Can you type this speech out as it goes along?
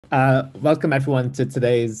Welcome everyone to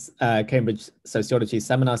today's Cambridge Sociology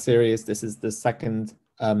seminar series. This is the second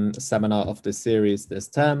seminar of the series this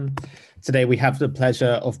term. Today we have the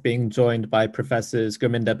pleasure of being joined by Professors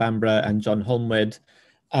Gurminder, Bhambra and John Holmwood.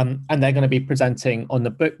 And they're going to be presenting on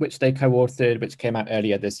the book which they co-authored, which came out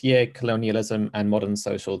earlier this year, Colonialism and Modern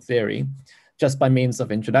Social Theory. Just by means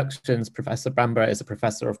of introductions, Professor Bhambra is a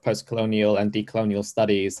professor of post-colonial and decolonial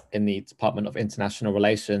studies in the Department of International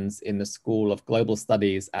Relations in the School of Global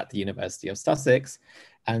Studies at the University of Sussex.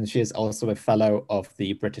 And she is also a fellow of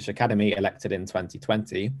the British Academy, elected in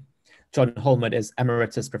 2020. John Holmwood is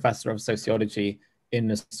Emeritus Professor of Sociology in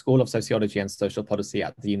the School of Sociology and Social Policy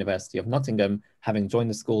at the University of Nottingham, having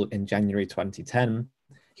joined the school in January 2010.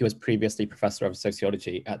 He was previously Professor of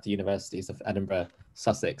Sociology at the Universities of Edinburgh,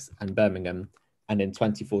 Sussex and Birmingham. And in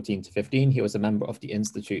 2014 to 15, he was a member of the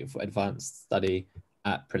Institute for Advanced Study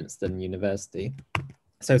at Princeton University.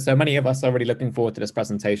 So many of us are really looking forward to this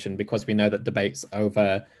presentation because we know that debates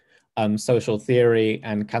over social theory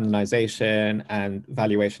and canonization and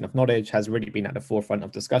valuation of knowledge has really been at the forefront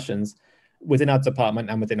of discussions within our department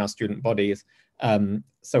and within our student bodies.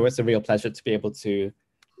 So it's a real pleasure to be able to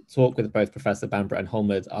talk with both Professor Bhambra and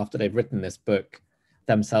Holmwood after they've written this book,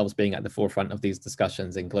 themselves being at the forefront of these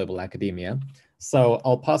discussions in global academia. So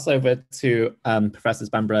I'll pass over to Professors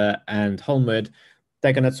Bhambra and Holmwood.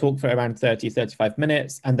 They're going to talk for around 30-35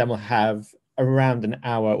 minutes, and then we'll have around an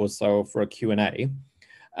hour or so for a Q&A.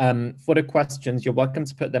 For the questions, you're welcome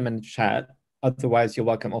to put them in the chat. Otherwise, you're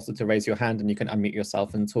welcome also to raise your hand and you can unmute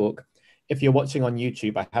yourself and talk. If you're watching on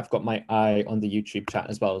YouTube, I have got my eye on the YouTube chat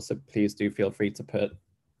as well, so please do feel free to put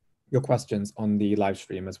your questions on the live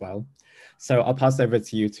stream as well. So I'll pass over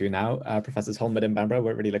to you two now. Professors Holmwood and Bhambra,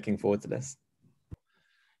 we're really looking forward to this.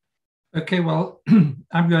 Okay, well,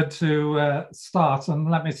 I'm going to start, and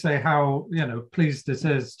let me say how pleased it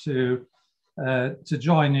is to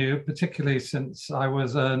join you, particularly since I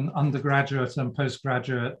was an undergraduate and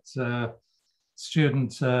postgraduate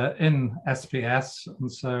student in SPS, and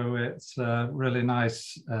so it's really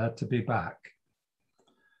nice to be back.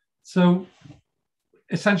 So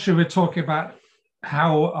essentially, we're talking about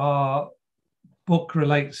how our book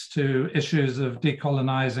relates to issues of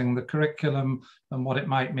decolonizing the curriculum and what it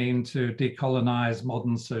might mean to decolonize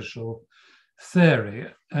modern social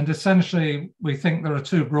theory. And essentially, we think there are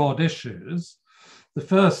two broad issues. The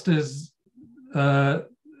first is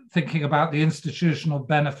thinking about the institutional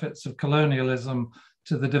benefits of colonialism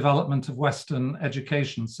to the development of Western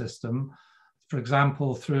education system, for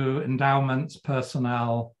example, through endowments,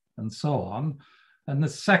 personnel, and so on. And the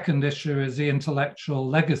second issue is the intellectual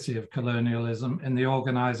legacy of colonialism in the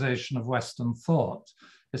organization of Western thought,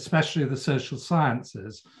 especially the social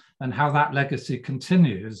sciences, and how that legacy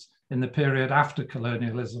continues in the period after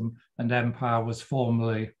colonialism and empire was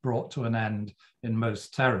formally brought to an end in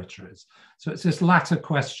most territories. So it's this latter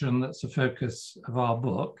question that's the focus of our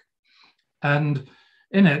book. And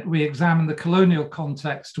in it, we examine the colonial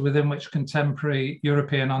context within which contemporary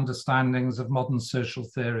European understandings of modern social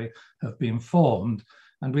theory have been formed,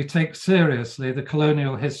 and we take seriously the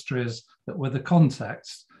colonial histories that were the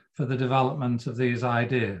context for the development of these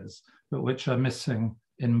ideas, but which are missing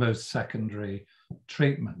in most secondary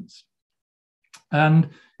treatments. And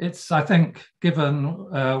it's, I think, given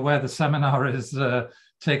where the seminar is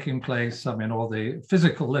taking place, or the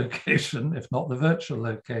physical location, if not the virtual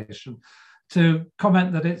location, to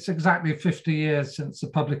comment that it's exactly 50 years since the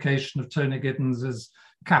publication of Tony Giddens's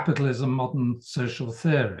Capitalism, Modern Social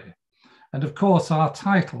Theory. And of course, our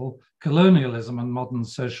title, Colonialism and Modern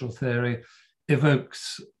Social Theory,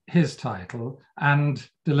 evokes his title, and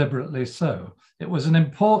deliberately so. It was an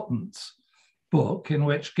important book in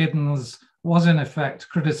which Giddens was in effect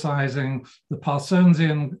criticizing the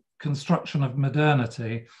Parsonsian construction of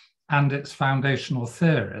modernity and its foundational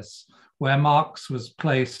theorists, where Marx was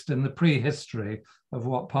placed in the prehistory of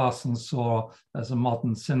what Parsons saw as a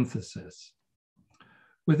modern synthesis.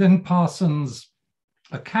 Within Parsons'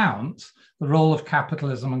 account, the role of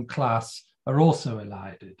capitalism and class are also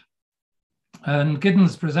elided. And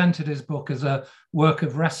Giddens presented his book as a work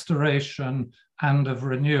of restoration and of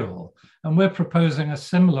renewal. And we're proposing a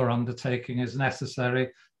similar undertaking is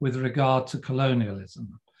necessary with regard to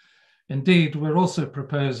colonialism. Indeed, we're also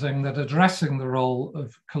proposing that addressing the role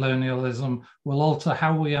of colonialism will alter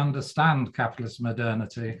how we understand capitalist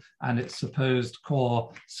modernity and its supposed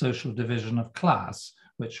core social division of class,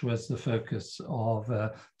 which was the focus of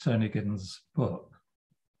Tony Giddens' book.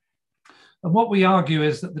 And what we argue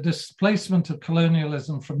is that the displacement of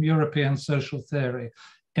colonialism from European social theory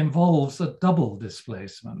involves a double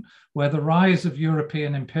displacement, where the rise of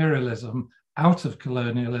European imperialism out of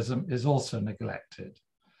colonialism is also neglected.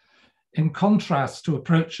 In contrast to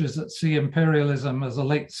approaches that see imperialism as a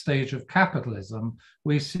late stage of capitalism,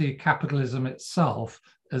 we see capitalism itself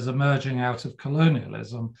as emerging out of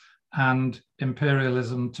colonialism and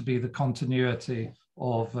imperialism to be the continuity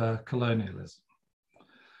of colonialism.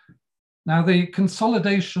 Now, the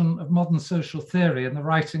consolidation of modern social theory in the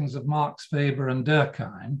writings of Marx, Weber, and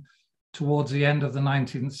Durkheim towards the end of the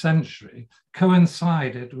 19th century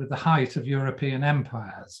coincided with the height of European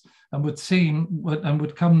empires and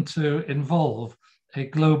would come to involve a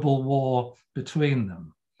global war between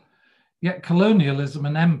them. Yet colonialism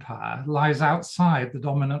and empire lies outside the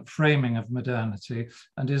dominant framing of modernity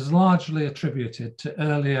and is largely attributed to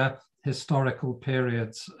earlier historical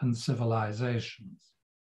periods and civilizations.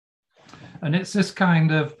 And it's this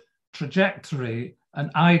kind of trajectory,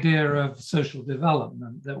 an idea of social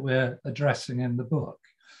development that we're addressing in the book.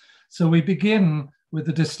 So we begin with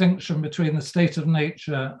the distinction between the state of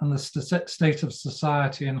nature and the state of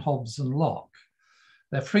society in Hobbes and Locke.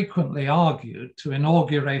 They're frequently argued to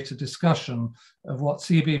inaugurate a discussion of what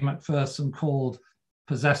C.B. Macpherson called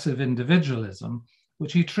possessive individualism,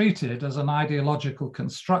 which he treated as an ideological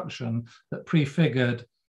construction that prefigured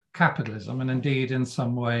capitalism and indeed in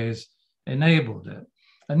some ways enabled it.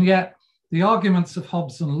 And yet the arguments of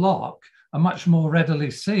Hobbes and Locke are much more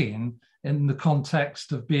readily seen in the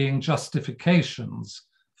context of being justifications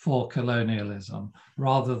for colonialism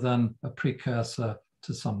rather than a precursor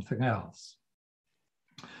to something else.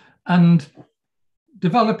 And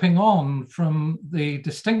developing on from the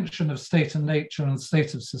distinction of state and nature and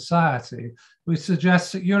state of society, we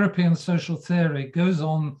suggest that European social theory goes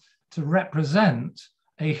on to represent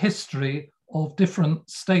a history of different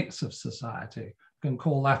states of society. You can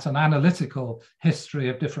call that an analytical history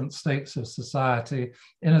of different states of society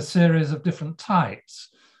in a series of different types,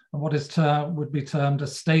 and what is would be termed a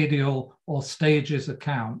stadial or stages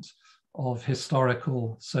account of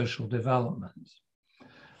historical social development.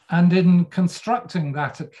 And in constructing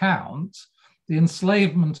that account, the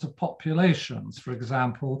enslavement of populations, for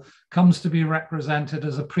example, comes to be represented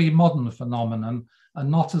as a pre-modern phenomenon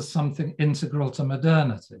and not as something integral to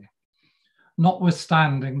modernity,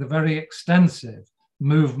 notwithstanding the very extensive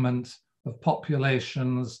movement of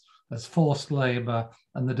populations as forced labor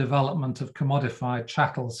and the development of commodified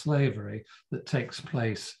chattel slavery that takes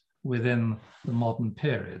place within the modern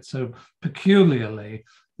period. So peculiarly,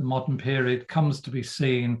 the modern period comes to be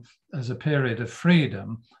seen as a period of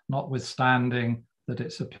freedom, notwithstanding that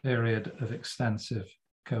it's a period of extensive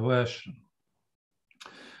coercion.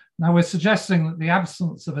 Now, we're suggesting that the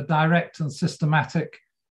absence of a direct and systematic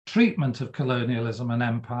treatment of colonialism and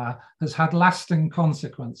empire has had lasting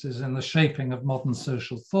consequences in the shaping of modern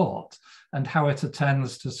social thought and how it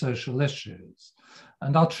attends to social issues.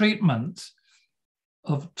 And our treatment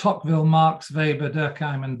of Tocqueville, Marx, Weber,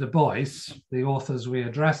 Durkheim, and Du Bois, the authors we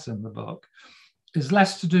address in the book, is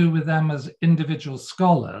less to do with them as individual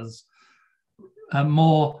scholars and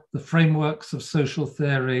more the frameworks of social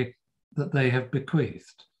theory that they have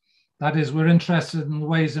bequeathed. That is, we're interested in the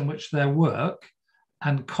ways in which their work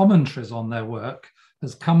and commentaries on their work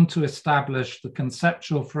has come to establish the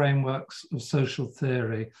conceptual frameworks of social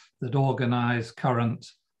theory that organize current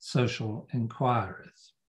social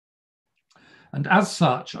inquiries. And as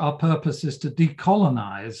such, our purpose is to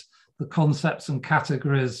decolonize the concepts and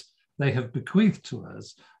categories they have bequeathed to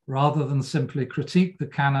us, rather than simply critique the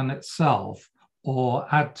canon itself or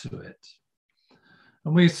add to it.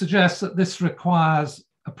 And we suggest that this requires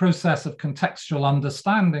a process of contextual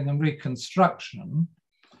understanding and reconstruction.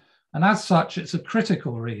 And as such, it's a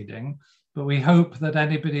critical reading, but we hope that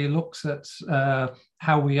anybody looks at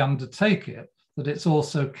how we undertake it, that it's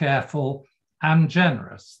also careful and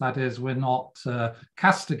generous. That is, we're not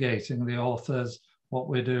castigating the authors. What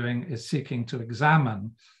we're doing is seeking to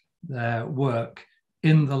examine their work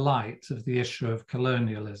in the light of the issue of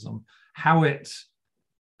colonialism, how it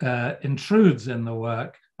intrudes in the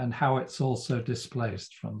work and how it's also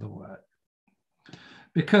displaced from the work.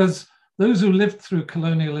 Because those who lived through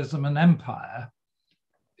colonialism and empire,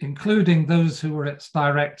 including those who were its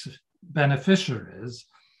direct beneficiaries,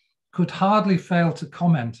 could hardly fail to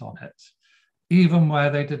comment on it, even where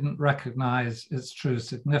they didn't recognize its true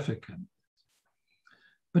significance.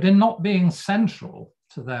 But in not being central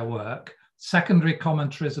to their work, secondary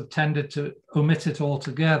commentaries have tended to omit it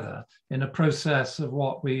altogether in a process of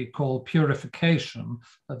what we call purification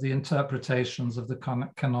of the interpretations of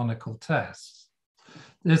the canonical texts.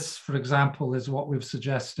 This, for example, is what we've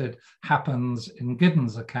suggested happens in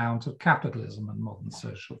Giddens' account of capitalism and modern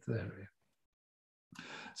social theory.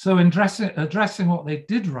 So in addressing what they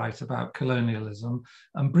did write about colonialism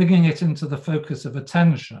and bringing it into the focus of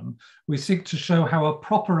attention, we seek to show how a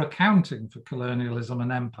proper accounting for colonialism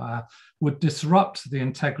and empire would disrupt the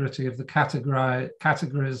integrity of the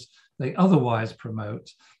categories they otherwise promote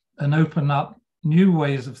and open up new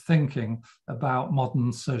ways of thinking about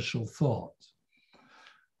modern social thought.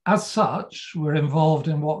 As such, we're involved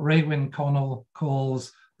in what Raewyn Connell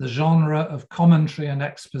calls the genre of commentary and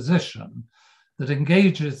exposition that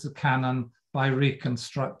engages the canon by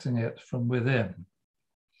reconstructing it from within.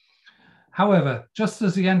 However, just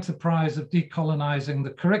as the enterprise of decolonising the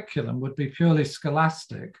curriculum would be purely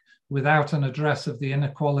scholastic without an address of the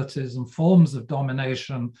inequalities and forms of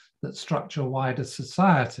domination that structure wider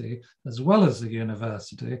society, as well as the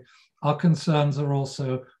university, our concerns are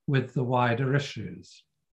also with the wider issues.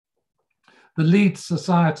 The lead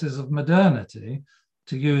societies of modernity,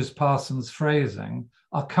 to use Parsons' phrasing,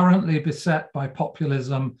 are currently beset by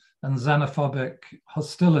populism and xenophobic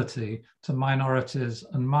hostility to minorities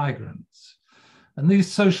and migrants. And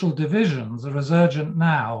these social divisions are as urgent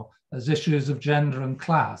now as issues of gender and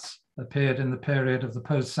class appeared in the period of the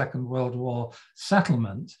post-Second World War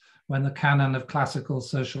settlement, when the canon of classical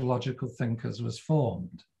sociological thinkers was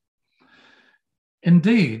formed.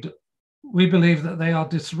 Indeed, we believe that they are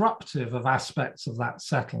disruptive of aspects of that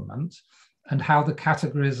settlement and how the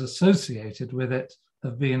categories associated with it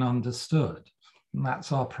have been understood. And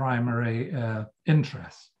that's our primary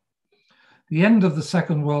interest. The end of the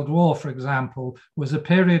Second World War, for example, was a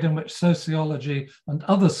period in which sociology and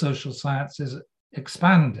other social sciences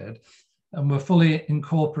expanded and were fully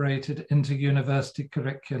incorporated into university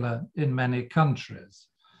curricula in many countries.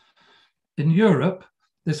 In Europe,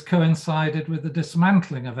 this coincided with the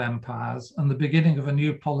dismantling of empires and the beginning of a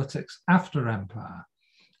new politics after empire.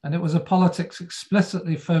 And it was a politics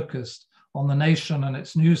explicitly focused on the nation and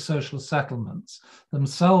its new social settlements,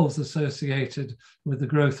 themselves associated with the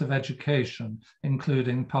growth of education,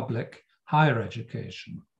 including public higher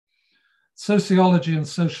education. Sociology and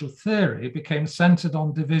social theory became centered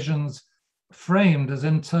on divisions framed as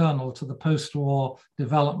internal to the post-war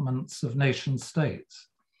developments of nation states.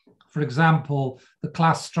 For example, the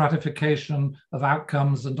class stratification of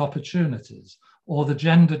outcomes and opportunities, or the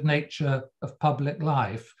gendered nature of public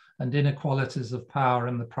life and inequalities of power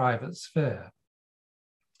in the private sphere.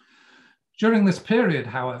 During this period,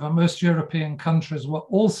 however, most European countries were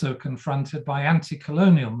also confronted by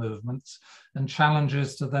anti-colonial movements and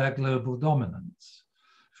challenges to their global dominance.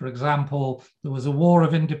 For example, there was a war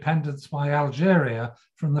of independence by Algeria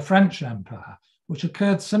from the French Empire, which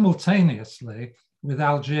occurred simultaneously with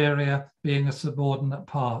Algeria being a subordinate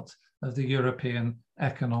part of the European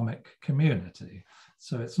Economic Community.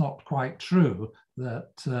 So it's not quite true that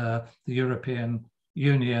the European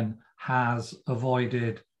Union has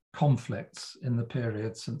avoided conflicts in the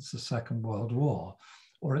period since the Second World War,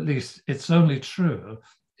 or at least it's only true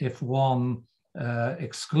if one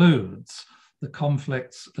excludes the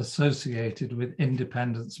conflicts associated with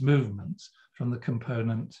independence movements from the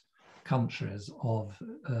component countries of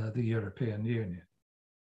the European Union.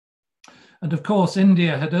 And of course,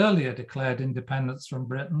 India had earlier declared independence from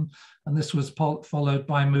Britain, and this was followed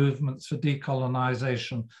by movements for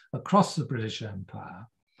decolonisation across the British Empire.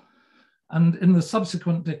 And in the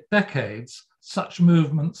subsequent decades, such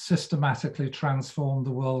movements systematically transformed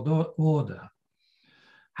the world order.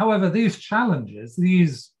 However, these challenges,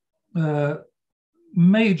 these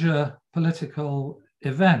major political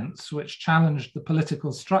events which challenged the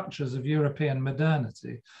political structures of European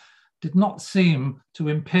modernity, did not seem to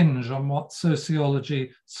impinge on what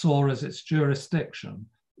sociology saw as its jurisdiction,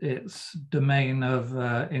 its domain of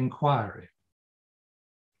inquiry.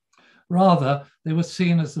 Rather, they were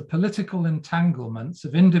seen as the political entanglements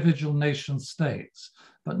of individual nation states,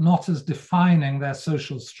 but not as defining their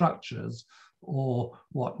social structures or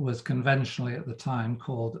what was conventionally at the time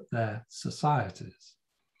called their societies.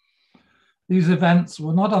 These events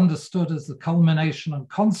were not understood as the culmination and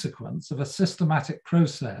consequence of a systematic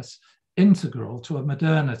process integral to a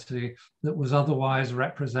modernity that was otherwise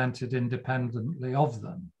represented independently of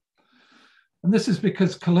them. And this is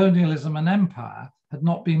because colonialism and empire had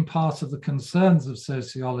not been part of the concerns of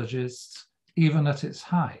sociologists, even at its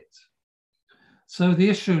height. So the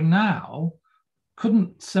issue now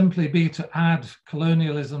couldn't simply be to add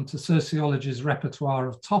colonialism to sociology's repertoire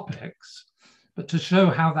of topics, but to show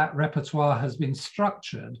how that repertoire has been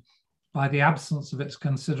structured by the absence of its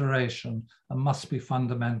consideration and must be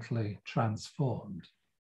fundamentally transformed.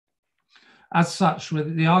 As such,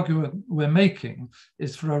 the argument we're making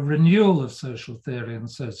is for a renewal of social theory and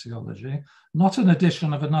sociology, not an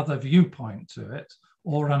addition of another viewpoint to it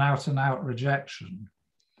or an out-and-out rejection.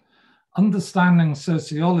 understanding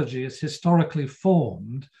sociology as historically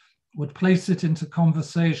formed would place it into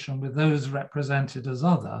conversation with those represented as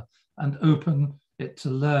other and open it to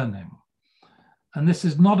learning. And this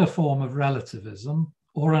is not a form of relativism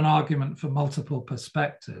or an argument for multiple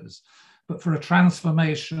perspectives, but for a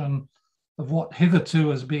transformation of what hitherto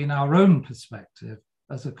has been our own perspective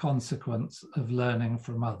as a consequence of learning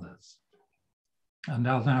from others. And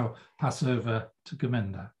I'll now pass over to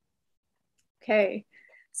Gurminder. Okay,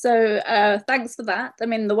 so thanks for that. I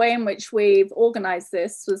mean, the way in which we've organised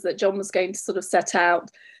this was that John was going to sort of set out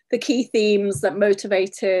the key themes that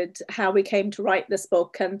motivated how we came to write this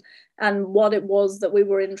book and what it was that we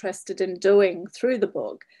were interested in doing through the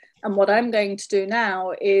book. And what I'm going to do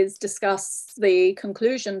now is discuss the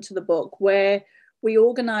conclusion to the book, where we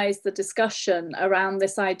organise the discussion around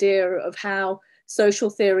this idea of how social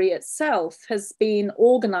theory itself has been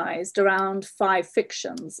organised around 5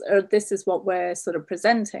 fictions. This is what we're sort of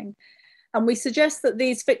presenting. And we suggest that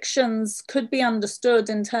these fictions could be understood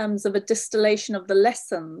in terms of a distillation of the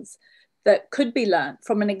lessons that could be learnt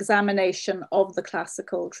from an examination of the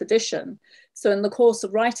classical tradition. So in the course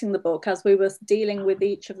of writing the book, as we were dealing with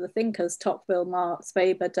each of the thinkers, Tocqueville, Marx,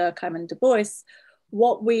 Weber, Durkheim, and Du Bois,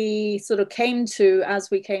 what we sort of came to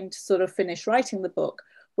as we came to sort of finish writing the book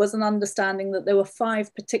was an understanding that there were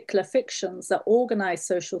 5 particular fictions that organise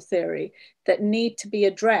social theory that need to be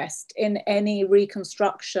addressed in any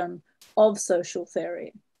reconstruction of social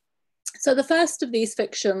theory. So the first of these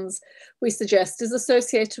fictions, we suggest, is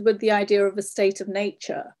associated with the idea of a state of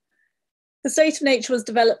nature. The state of nature was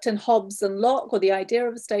developed in Hobbes and Locke, or the idea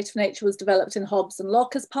of a state of nature was developed in Hobbes and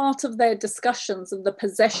Locke as part of their discussions of the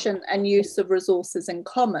possession and use of resources in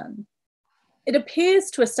common. It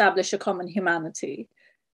appears to establish a common humanity,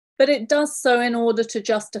 but it does so in order to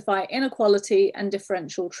justify inequality and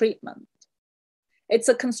differential treatment. It's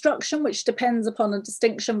a construction which depends upon a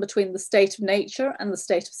distinction between the state of nature and the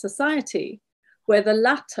state of society, where the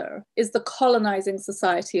latter is the colonizing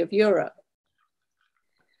society of Europe.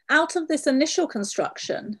 Out of this initial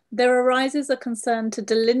construction, there arises a concern to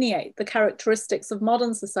delineate the characteristics of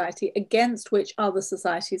modern society against which other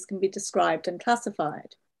societies can be described and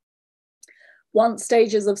classified. Once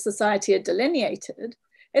stages of society are delineated,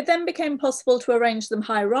 it then became possible to arrange them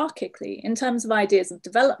hierarchically in terms of ideas of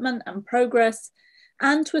development and progress,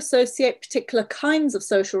 and to associate particular kinds of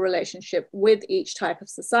social relationship with each type of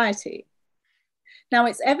society. Now,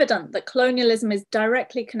 it's evident that colonialism is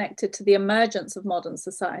directly connected to the emergence of modern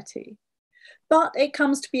society, but it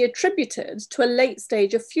comes to be attributed to a late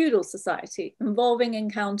stage of feudal society involving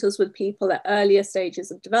encounters with people at earlier stages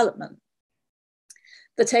of development.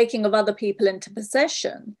 The taking of other people into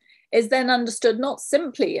possession is then understood not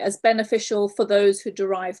simply as beneficial for those who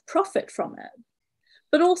derive profit from it,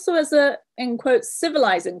 but also as a, in quotes,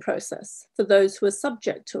 civilizing process for those who are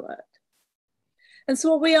subject to it. And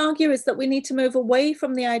so what we argue is that we need to move away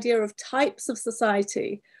from the idea of types of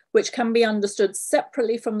society, which can be understood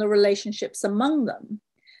separately from the relationships among them,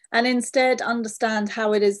 and instead understand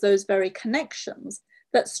how it is those very connections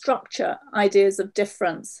that structure ideas of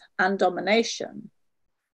difference and domination.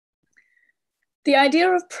 The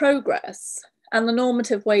idea of progress and the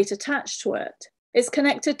normative weight attached to it is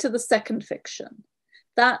connected to the second fiction,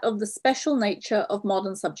 that of the special nature of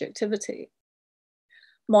modern subjectivity.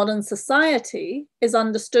 Modern society is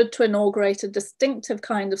understood to inaugurate a distinctive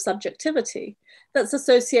kind of subjectivity that's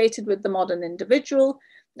associated with the modern individual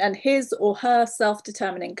and his or her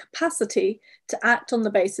self-determining capacity to act on the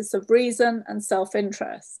basis of reason and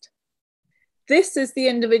self-interest. This is the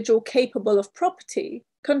individual capable of property,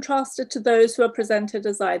 contrasted to those who are presented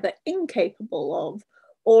as either incapable of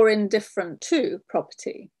or indifferent to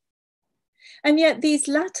property. And yet these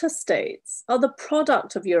latter states are the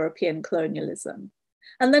product of European colonialism,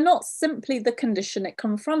 and they're not simply the condition it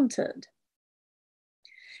confronted.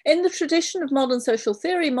 In the tradition of modern social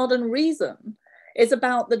theory, modern reason is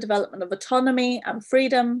about the development of autonomy and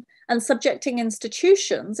freedom and subjecting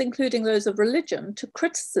institutions, including those of religion, to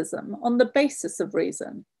criticism on the basis of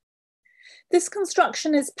reason. This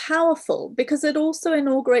construction is powerful because it also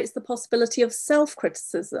inaugurates the possibility of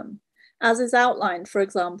self-criticism, as is outlined, for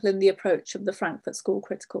example, in the approach of the Frankfurt School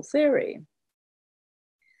critical theory.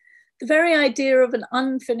 The very idea of an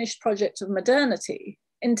unfinished project of modernity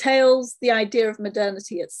entails the idea of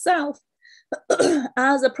modernity itself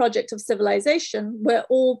as a project of civilization where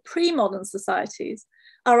all pre-modern societies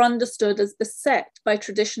are understood as beset by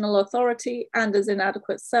traditional authority and as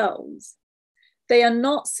inadequate selves. They are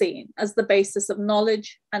not seen as the basis of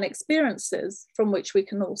knowledge and experiences from which we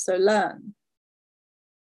can also learn.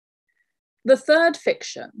 The third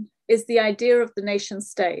fiction is the idea of the nation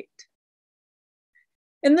state.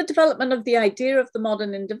 In the development of the idea of the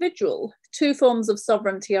modern individual, two forms of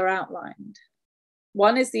sovereignty are outlined.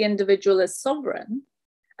 One is the individual as sovereign,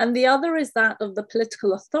 and the other is that of the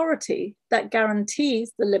political authority that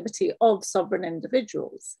guarantees the liberty of sovereign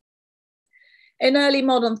individuals. In early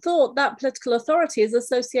modern thought, that political authority is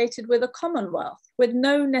associated with a commonwealth with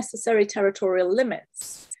no necessary territorial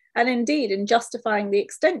limits, and indeed in justifying the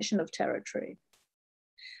extension of territory.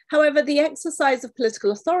 However, the exercise of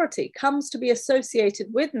political authority comes to be associated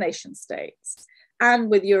with nation states, and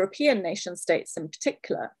with European nation states in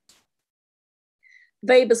particular.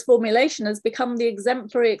 Weber's formulation has become the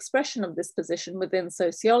exemplary expression of this position within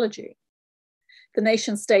sociology. The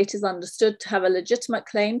nation state is understood to have a legitimate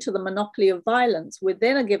claim to the monopoly of violence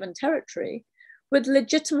within a given territory, with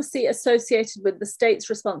legitimacy associated with the state's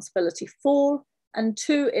responsibility for and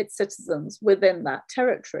to its citizens within that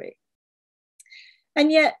territory.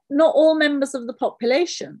 And yet, not all members of the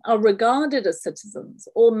population are regarded as citizens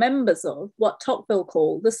or members of what Tocqueville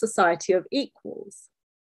called the society of equals.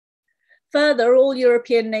 Further, all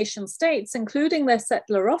European nation states, including their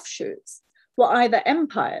settler offshoots, were either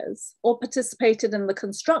empires or participated in the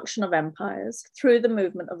construction of empires through the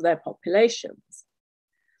movement of their populations.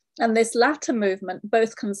 And this latter movement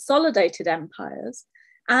both consolidated empires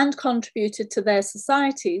and contributed to their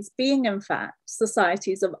societies being, in fact,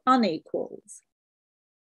 societies of unequals.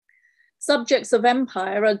 Subjects of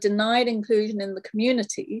empire are denied inclusion in the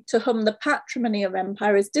community to whom the patrimony of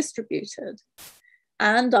empire is distributed.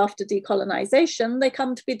 And after decolonisation, they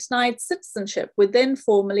come to be denied citizenship within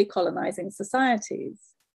formerly colonising societies.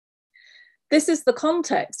 This is the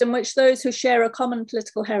context in which those who share a common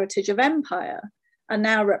political heritage of empire are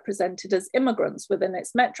now represented as immigrants within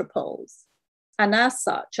its metropoles, and as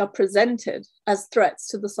such are presented as threats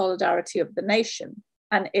to the solidarity of the nation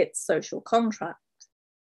and its social contract.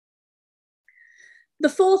 The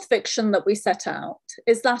fourth fiction that we set out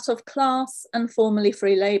is that of class and formerly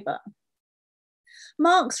free labour.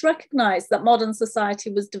 Marx recognised that modern society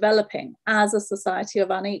was developing as a society of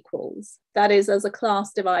unequals, that is, as a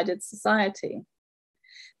class-divided society.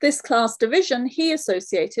 This class division he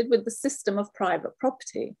associated with the system of private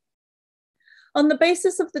property. On the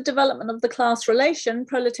basis of the development of the class relation,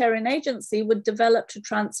 proletarian agency would develop to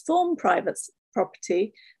transform private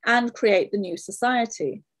property and create the new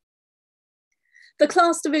society. The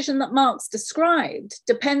class division that Marx described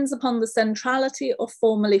depends upon the centrality of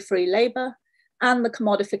formerly free labour and the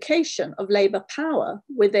commodification of labour power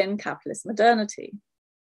within capitalist modernity.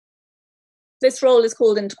 This role is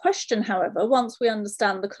called into question, however, once we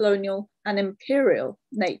understand the colonial and imperial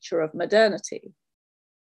nature of modernity.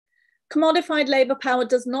 Commodified labour power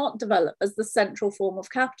does not develop as the central form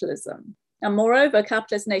of capitalism, and moreover,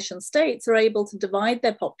 capitalist nation states are able to divide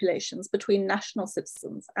their populations between national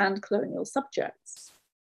citizens and colonial subjects.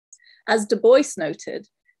 As Du Bois noted,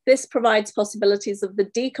 this provides possibilities of the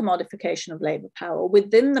decommodification of labour power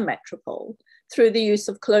within the metropole through the use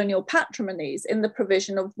of colonial patrimonies in the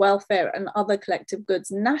provision of welfare and other collective goods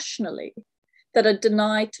nationally that are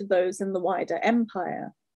denied to those in the wider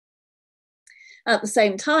empire. At the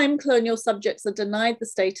same time, colonial subjects are denied the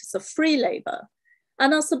status of free labour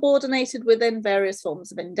and are subordinated within various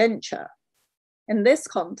forms of indenture. In this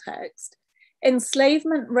context,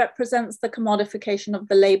 enslavement represents the commodification of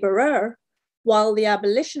the labourer, while the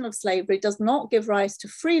abolition of slavery does not give rise to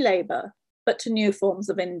free labour, but to new forms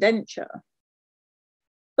of indenture.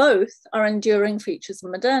 Both are enduring features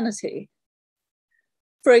of modernity.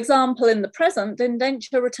 For example, in the present,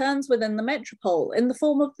 indenture returns within the metropole in the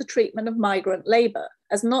form of the treatment of migrant labour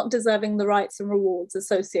as not deserving the rights and rewards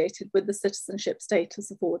associated with the citizenship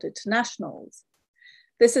status afforded to nationals.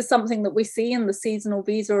 This is something that we see in the seasonal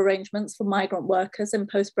visa arrangements for migrant workers in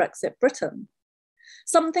post-Brexit Britain.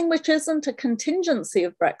 Something which isn't a contingency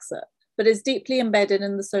of Brexit, but is deeply embedded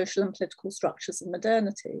in the social and political structures of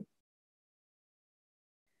modernity.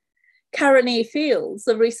 Karen E. Fields,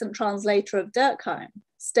 the recent translator of Durkheim,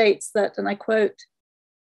 states that, and I quote,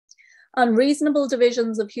 "Unreasonable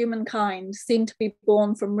divisions of humankind seem to be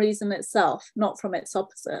born from reason itself, not from its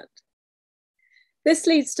opposite." This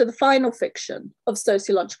leads to the final fiction of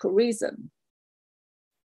sociological reason.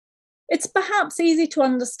 It's perhaps easy to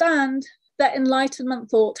understand that Enlightenment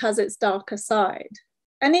thought has its darker side,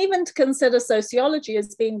 and even to consider sociology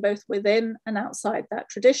as being both within and outside that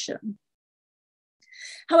tradition.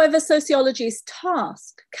 However, sociology's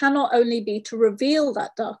task cannot only be to reveal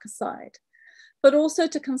that darker side, but also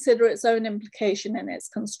to consider its own implication in its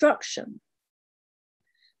construction.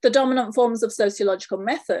 The dominant forms of sociological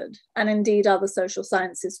method, and indeed other social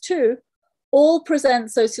sciences too, all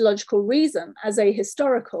present sociological reason as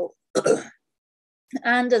ahistorical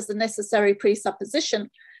and as the necessary presupposition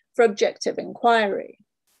for objective inquiry.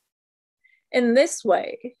 In this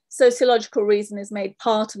way, sociological reason is made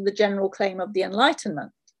part of the general claim of the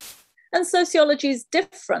Enlightenment, and sociology's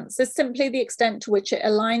difference is simply the extent to which it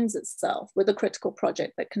aligns itself with a critical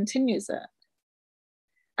project that continues it.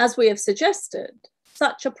 As we have suggested,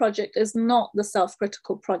 such a project is not the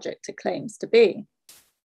self-critical project it claims to be.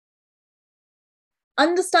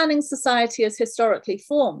 Understanding society as historically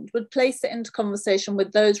formed would place it into conversation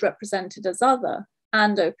with those represented as other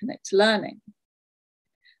and open it to learning.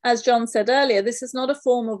 As John said earlier, this is not a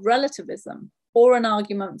form of relativism or an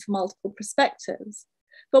argument for multiple perspectives,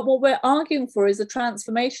 but what we're arguing for is a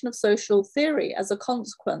transformation of social theory as a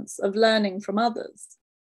consequence of learning from others.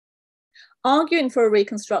 Arguing for a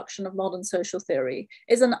reconstruction of modern social theory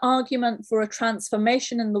is an argument for a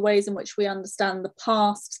transformation in the ways in which we understand the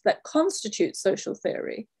past that constitutes social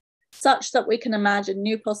theory, such that we can imagine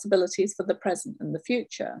new possibilities for the present and the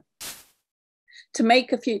future. To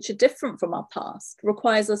make a future different from our past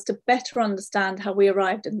requires us to better understand how we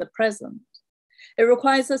arrived in the present. It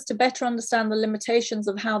requires us to better understand the limitations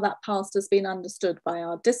of how that past has been understood by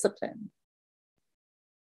our discipline.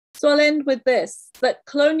 So I'll end with this, that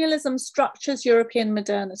colonialism structures European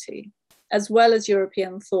modernity as well as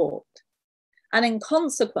European thought. And in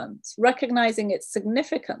consequence, recognizing its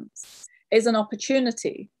significance is an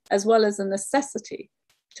opportunity as well as a necessity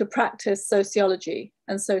to practice sociology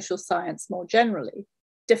and social science more generally,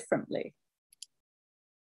 differently.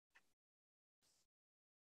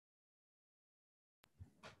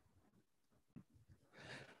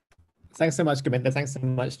 Thanks so much, Gurminder. Thanks so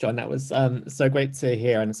much, John. That was so great to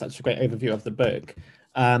hear and such a great overview of the book.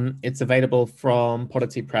 It's available from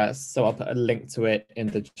Polity Press, so I'll put a link to it in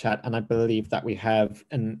the chat. And I believe that we have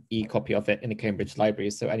an e-copy of it in the Cambridge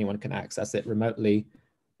Library, so anyone can access it remotely.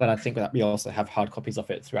 But I think that we also have hard copies of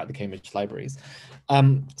it throughout the Cambridge libraries.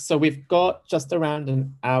 So we've got just around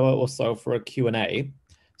an hour or so for a Q&A.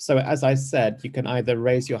 So as I said, you can either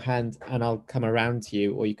raise your hand and I'll come around to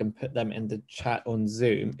you, or you can put them in the chat on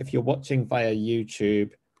Zoom. If you're watching via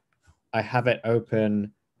YouTube, I have it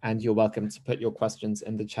open and you're welcome to put your questions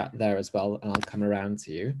in the chat there as well, and I'll come around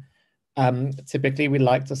to you. Typically, we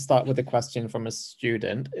like to start with a question from a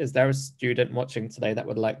student. Is there a student watching today that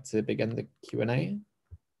would like to begin the Q&A?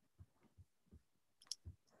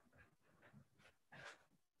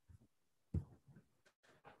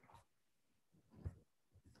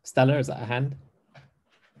 Stella, is that a hand?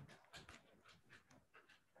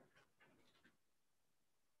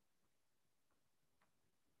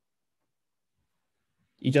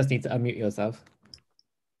 You just need to unmute yourself.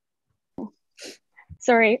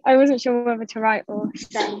 Sorry, I wasn't sure whether to write or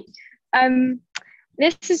say.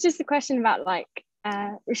 This is just a question about like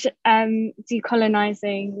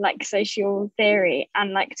decolonizing like social theory,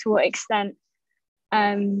 and like to what extent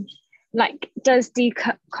like does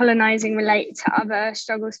decolonizing relate to other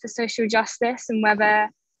struggles for social justice, and whether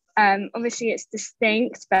obviously it's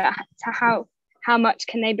distinct, but to how much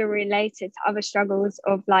can they be related to other struggles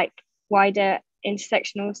of like wider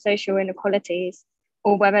intersectional social inequalities,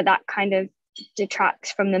 or whether that kind of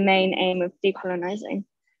detracts from the main aim of decolonizing?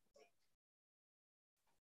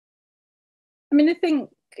 I mean, I think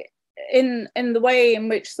in the way in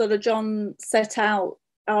which sort of John set out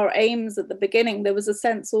our aims at the beginning, there was a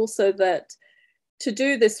sense also that to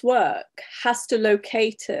do this work has to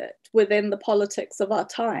locate it within the politics of our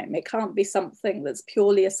time. It can't be something that's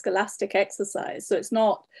purely a scholastic exercise. So it's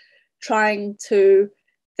not trying to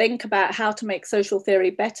think about how to make social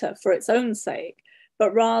theory better for its own sake,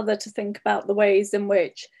 but rather to think about the ways in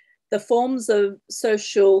which the forms of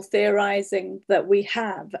social theorizing that we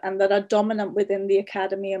have and that are dominant within the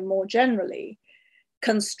academy and more generally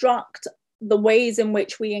construct the ways in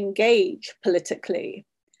which we engage politically.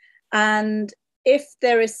 And if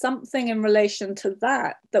there is something in relation to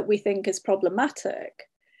that that we think is problematic,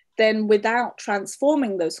 then without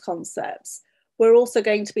transforming those concepts, we're also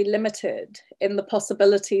going to be limited in the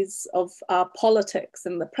possibilities of our politics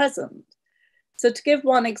in the present. So to give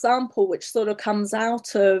one example, which sort of comes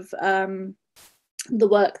out of the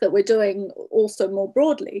work that we're doing also more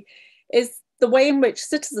broadly, is the way in which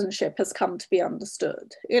citizenship has come to be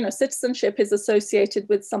understood. You know, citizenship is associated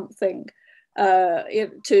with something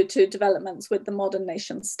to developments with the modern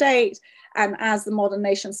nation state. And as the modern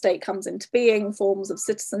nation state comes into being, forms of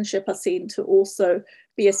citizenship are seen to also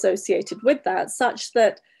be associated with that, such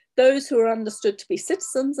that those who are understood to be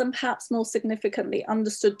citizens, and perhaps more significantly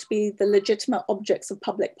understood to be the legitimate objects of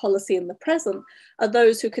public policy in the present, are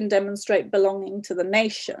those who can demonstrate belonging to the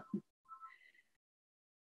nation.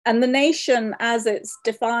 And the nation, as it's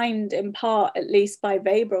defined in part, at least by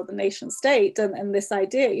Weber, or the nation state, and this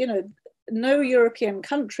idea, you know, no European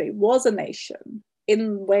country was a nation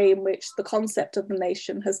in the way in which the concept of the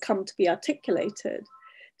nation has come to be articulated.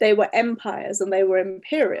 They were empires and they were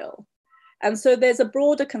imperial. And so there's a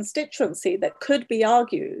broader constituency that could be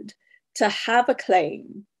argued to have a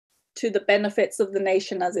claim to the benefits of the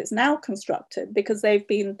nation as it's now constructed, because they've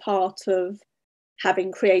been part of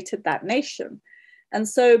having created that nation. And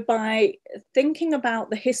so by thinking about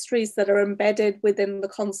the histories that are embedded within the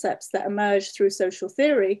concepts that emerge through social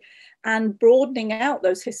theory and broadening out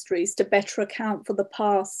those histories to better account for the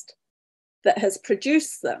past that has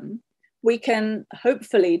produced them, we can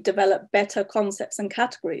hopefully develop better concepts and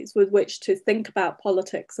categories with which to think about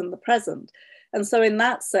politics in the present. And so in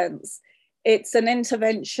that sense, it's an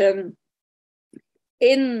intervention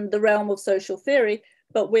in the realm of social theory,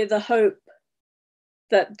 but with a hope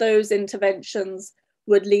that those interventions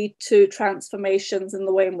would lead to transformations in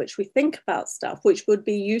the way in which we think about stuff, which would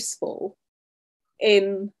be useful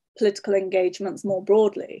in political engagements more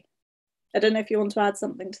broadly. I don't know if you want to add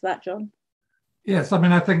something to that, John. Yes, I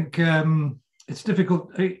mean, I think it's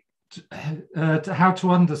difficult to how to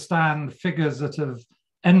understand figures that have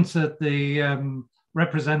entered the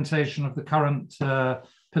representation of the current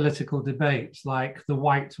political debates, like the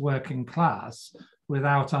white working class,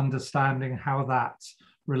 without understanding how that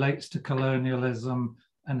relates to colonialism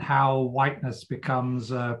and how whiteness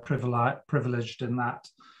becomes privileged in that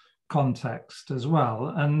context as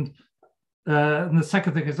well. And the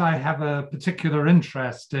second thing is, I have a particular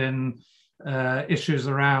interest in issues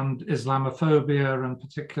around Islamophobia, and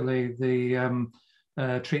particularly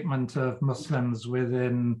the treatment of Muslims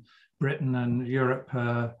within Britain and Europe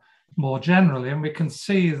more generally. And we can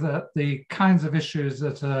see that the kinds of issues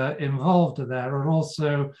that are involved there are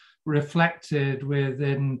also reflected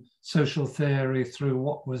within social theory through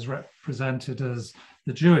what was represented as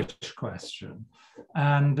the Jewish question.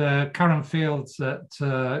 And current fields that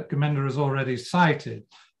Gurminder has already cited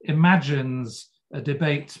imagines a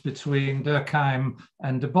debate between Durkheim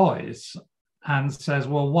and Du Bois and says,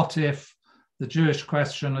 well, what if the Jewish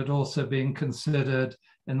question had also been considered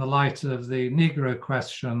in the light of the Negro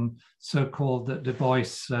question, so-called, that Du Bois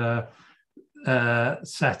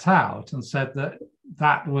set out, and said that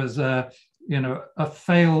that was a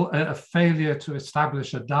failure to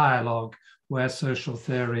establish a dialogue where social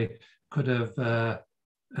theory could have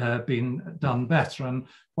been done better. And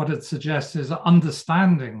what it suggests is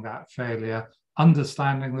understanding that failure,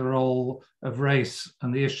 understanding the role of race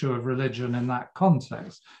and the issue of religion in that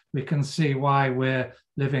context, we can see why we're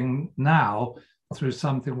living now through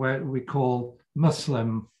something where we call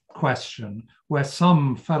Muslim question, where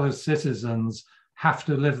some fellow citizens have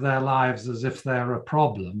to live their lives as if they're a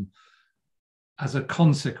problem as a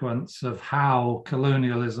consequence of how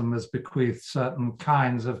colonialism has bequeathed certain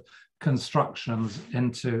kinds of constructions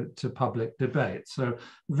into public debate. So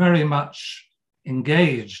very much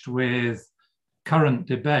engaged with current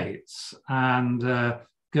debates and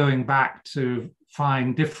going back to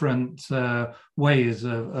find different ways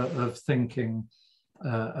of thinking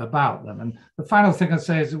about them. And the final thing I'd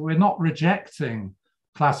say is that we're not rejecting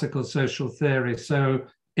classical social theory. So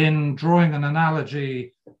in drawing an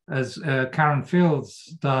analogy, as Karen Fields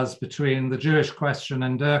does, between the Jewish question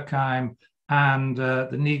in Durkheim and the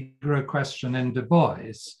Negro question in Du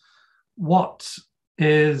Bois, what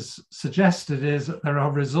is suggested is that there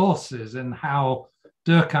are resources in how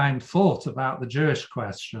Durkheim thought about the Jewish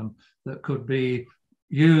question that could be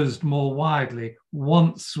used more widely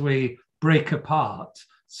once we break apart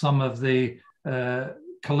some of the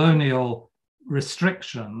colonial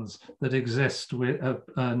restrictions that exist with,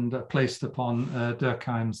 and placed upon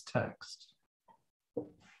Durkheim's text.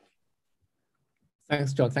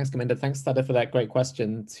 Thanks, John. Thanks, Gurminder. Thanks, Sada, for that great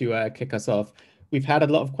question to kick us off. We've had a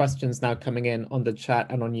lot of questions now coming in on the chat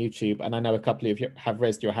and on YouTube, and I know a couple of you have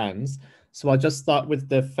raised your hands. So I'll just start with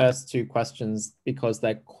the first two questions because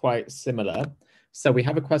they're quite similar. So we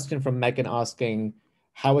have a question from Megan asking,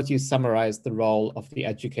 how would you summarize the role of the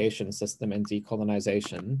education system in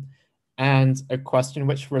decolonization? And a question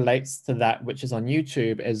which relates to that, which is on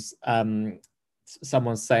YouTube, is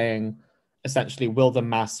someone saying, essentially, will the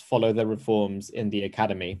mass follow the reforms in the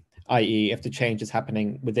academy? I.e., if the change is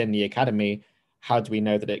happening within the academy, how do we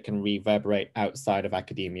know that it can reverberate outside of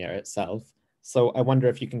academia itself? So I wonder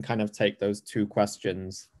if you can kind of take those two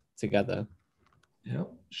questions together. Yeah,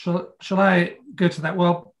 shall I go to that?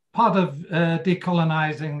 Well, part of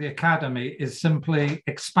decolonizing the academy is simply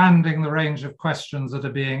expanding the range of questions that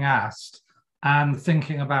are being asked and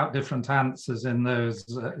thinking about different answers in those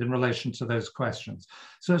in relation to those questions.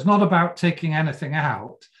 So it's not about taking anything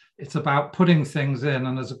out, it's about putting things in,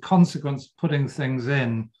 and as a consequence of putting things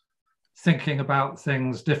in, thinking about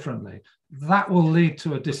things differently. That will lead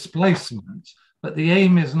to a displacement, but the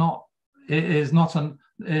aim is not it's not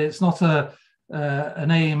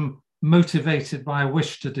an aim motivated by a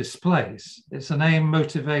wish to displace. It's an aim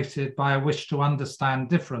motivated by a wish to understand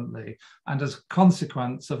differently. And as a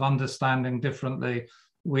consequence of understanding differently,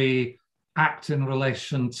 we act in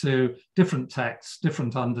relation to different texts,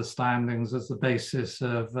 different understandings as the basis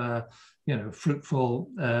of fruitful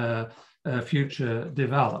future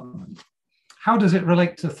development. How does it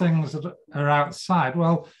relate to things that are outside?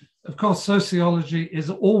 Well, of course, sociology is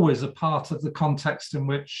always a part of the context in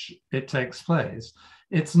which it takes place.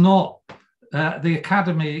 It's not, the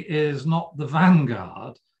academy is not the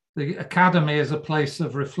vanguard. The academy is a place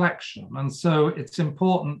of reflection. And so it's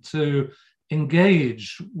important to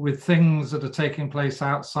engage with things that are taking place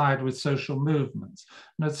outside with social movements.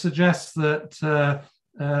 And it suggests that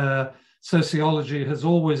sociology has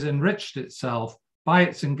always enriched itself by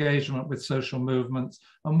its engagement with social movements.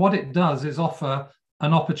 And what it does is offer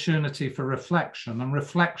an opportunity for reflection. And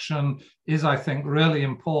reflection is, I think, really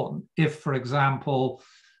important if, for example,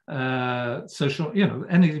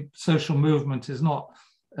 any social movement is not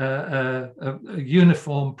a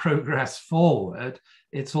uniform progress forward.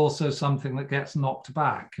 It's also something that gets knocked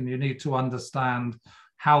back, and you need to understand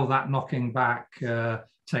how that knocking back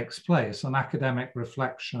takes place. And academic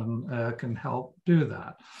reflection can help do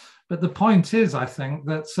that. But the point is, I think,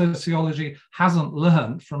 that sociology hasn't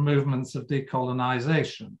learned from movements of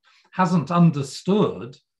decolonization, hasn't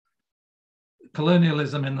understood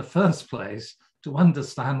colonialism in the first place to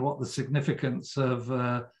understand what the significance of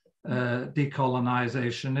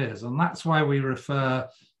decolonization is. And that's why we refer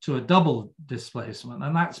to a double displacement.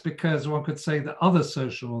 And that's because one could say that other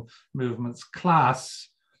social movements, class,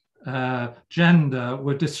 gender,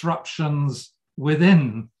 were disruptions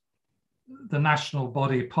within the national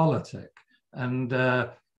body politic. And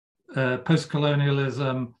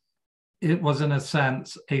post-colonialism, it was in a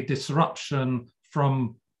sense a disruption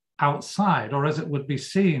from outside, or as it would be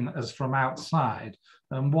seen as from outside.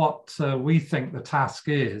 And what we think the task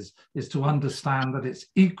is to understand that it's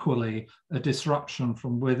equally a disruption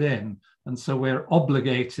from within. And so we're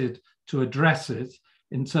obligated to address it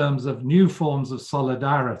in terms of new forms of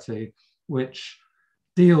solidarity, which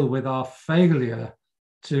deal with our failure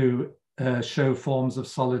to show forms of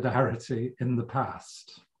solidarity in the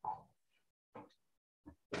past.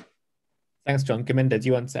 Thanks, John. Gurminder, do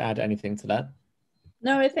you want to add anything to that?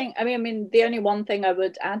 No, I mean, the only one thing I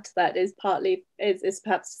would add to that is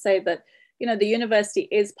perhaps to say that, the university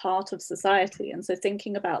is part of society. And so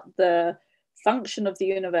thinking about the function of the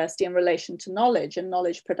university in relation to knowledge and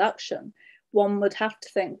knowledge production, one would have to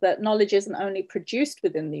think that knowledge isn't only produced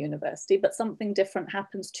within the university, but something different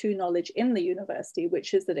happens to knowledge in the university,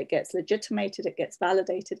 which is that it gets legitimated, it gets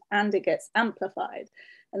validated, and it gets amplified.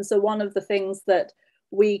 And so one of the things that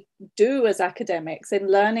we do as academics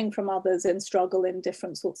in learning from others in struggle in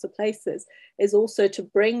different sorts of places is also to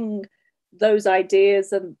bring those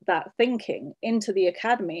ideas and that thinking into the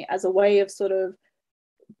academy as a way of sort of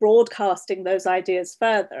broadcasting those ideas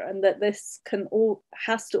further, and that this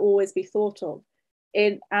has to always be thought of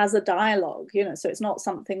as a dialogue, so it's not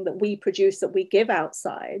something that we produce, that we give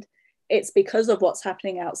outside. It's because of what's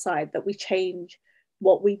happening outside that we change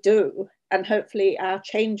what we do, and hopefully our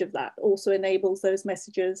change of that also enables those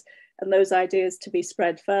messages and those ideas to be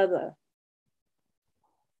spread further.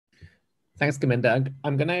 Thanks, Gurminder.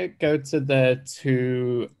 I'm going to go to the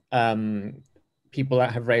two people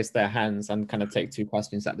that have raised their hands and kind of take two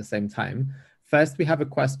questions at the same time. First, we have a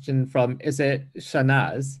question from, is it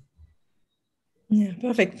Shanaz? Yeah,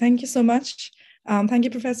 perfect. Thank you so much. Thank you,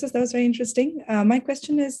 professors. That was very interesting. My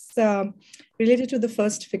question is related to the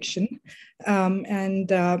first fiction and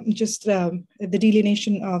just the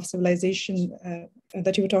delineation of civilization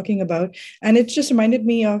that you were talking about. And it just reminded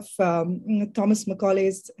me of Thomas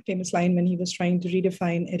Macaulay's famous line when he was trying to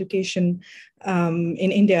redefine education in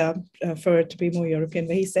India for it to be more European,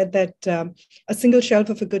 where he said that a single shelf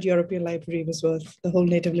of a good European library was worth the whole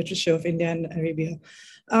native literature of India and Arabia.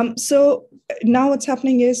 So now what's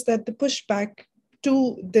happening is that the pushback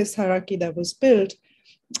to this hierarchy that was built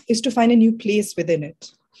is to find a new place within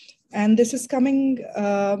it. And this is coming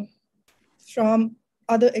from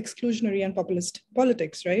other exclusionary and populist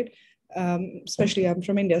politics, right? Especially I'm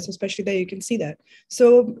from India, so especially there you can see that.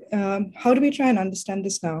 So how do we try and understand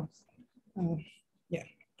this now? Yeah,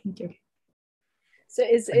 thank you. So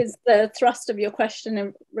is the thrust of your question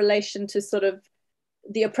in relation to sort of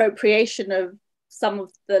the appropriation of some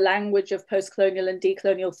of the language of post-colonial and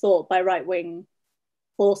decolonial thought by right-wing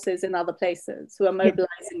forces in other places who are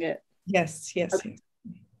mobilizing it? Yes, yes. Okay.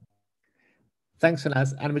 Thanks,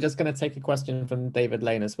 Shanaz. And we're just going to take a question from David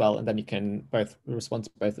Lane as well, and then you can both respond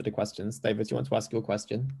to both of the questions. David, do you want to ask your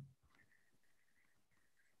question?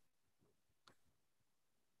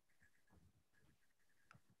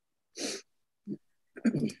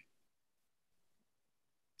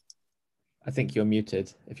 I think you're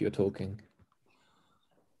muted if you're talking.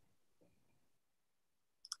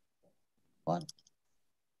 What?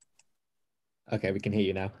 Okay, we can hear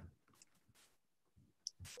you now.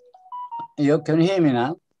 Can you hear me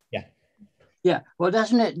now? Yeah. Yeah, well,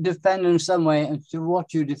 doesn't it depend in some way as to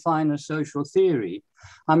what you define as social theory?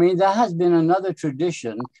 I mean, there has been another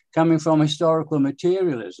tradition coming from historical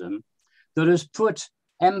materialism that has put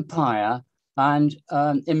empire and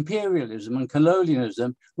imperialism and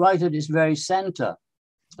colonialism right at its very center.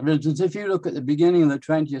 For instance, if you look at the beginning of the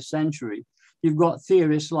 20th century, you've got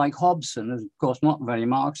theorists like Hobson, of course not very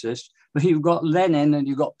Marxist, but you've got Lenin and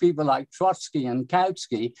you've got people like Trotsky and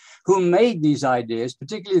Kautsky who made these ideas,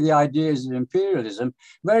 particularly the ideas of imperialism,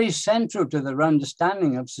 very central to their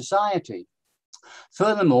understanding of society.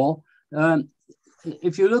 Furthermore,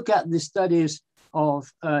 if you look at the studies of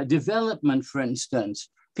development, for instance,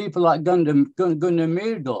 people like Gunnar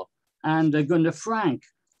Myrdal and Gunnar Frank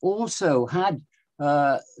also had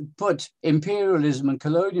put imperialism and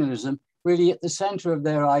colonialism really at the center of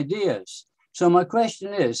their ideas. So my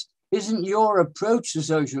question is, isn't your approach to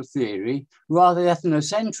social theory rather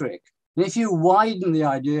ethnocentric? And if you widen the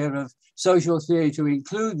idea of social theory to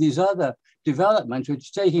include these other developments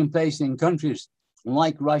which are taking place in countries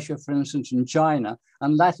like Russia, for instance, and China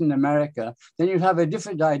and Latin America, then you'd have a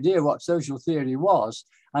different idea what social theory was.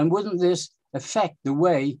 And wouldn't this affect the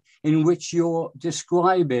way in which you're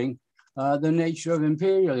describing the nature of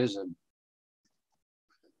imperialism?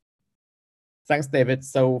 Thanks, David.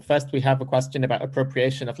 So first we have a question about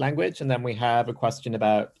appropriation of language, and then we have a question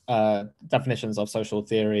about definitions of social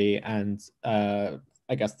theory and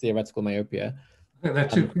I guess theoretical myopia. I think there are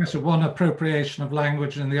two questions, one appropriation of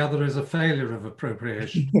language and the other is a failure of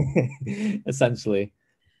appropriation. Essentially.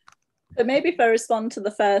 But maybe if I respond to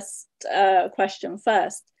the first question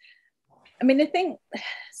first. I mean, I think,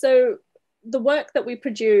 so the work that we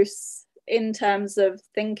produce in terms of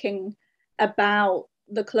thinking about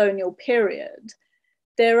the colonial period,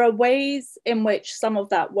 there are ways in which some of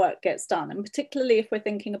that work gets done. And particularly if we're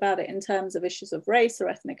thinking about it in terms of issues of race or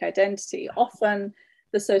ethnic identity, often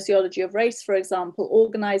the sociology of race, for example,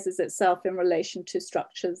 organizes itself in relation to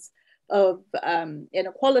structures of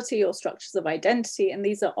inequality or structures of identity. And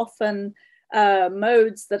these are often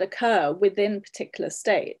modes that occur within particular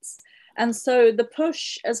states. And so the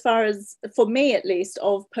push, as far as, for me at least,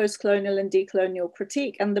 of post-colonial and decolonial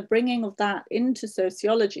critique and the bringing of that into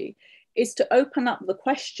sociology is to open up the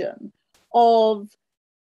question of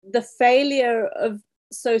the failure of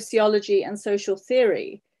sociology and social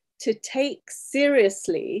theory to take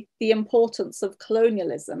seriously the importance of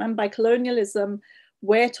colonialism. And by colonialism,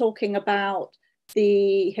 we're talking about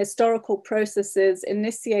the historical processes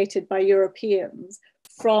initiated by Europeans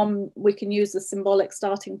from, we can use the symbolic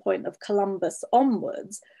starting point of Columbus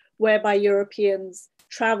onwards, whereby Europeans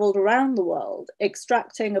traveled around the world,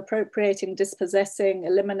 extracting, appropriating, dispossessing,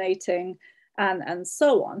 eliminating, and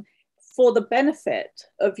so on, for the benefit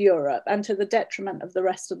of Europe and to the detriment of the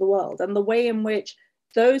rest of the world. And the way in which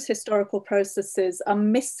those historical processes are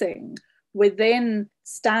missing within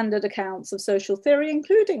standard accounts of social theory,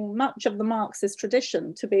 including much of the Marxist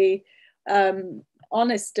tradition, to be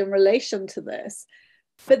honest in relation to this.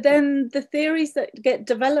 But then the theories that get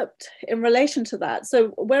developed in relation to that. So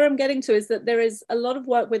where I'm getting to is that there is a lot of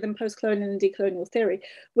work within post-colonial and decolonial theory,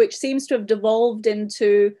 which seems to have devolved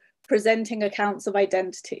into presenting accounts of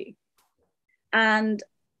identity. And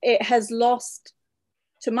it has lost,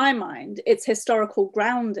 to my mind, its historical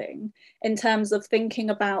grounding in terms of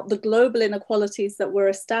thinking about the global inequalities that were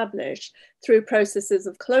established through processes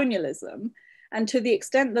of colonialism. And to the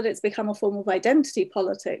extent that it's become a form of identity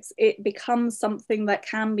politics, it becomes something that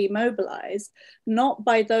can be mobilized, not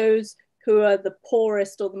by those who are the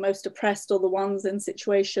poorest or the most oppressed or the ones in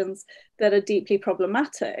situations that are deeply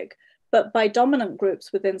problematic, but by dominant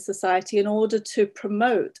groups within society in order to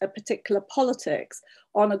promote a particular politics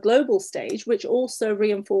on a global stage, which also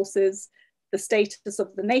reinforces the status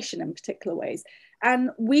of the nation in particular ways.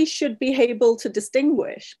 And we should be able to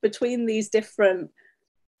distinguish between these different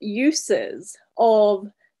uses of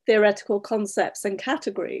theoretical concepts and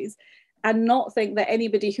categories and not think that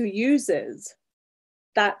anybody who uses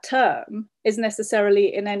that term is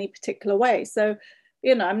necessarily in any particular way. So,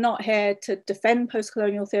 you know, I'm not here to defend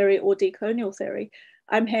post-colonial theory or decolonial theory.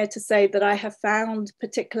 I'm here to say that I have found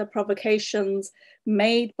particular provocations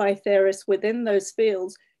made by theorists within those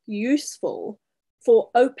fields useful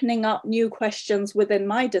for opening up new questions within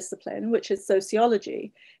my discipline, which is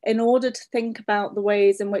sociology, in order to think about the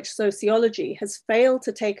ways in which sociology has failed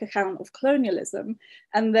to take account of colonialism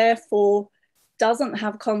and therefore doesn't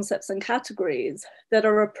have concepts and categories that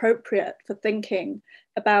are appropriate for thinking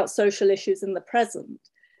about social issues in the present.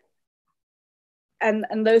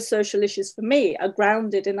 and those social issues for me are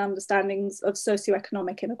grounded in understandings of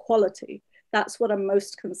socioeconomic inequality. That's what I'm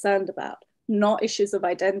most concerned about, not issues of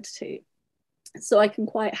identity. So I can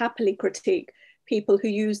quite happily critique people who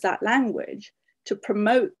use that language to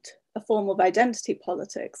promote a form of identity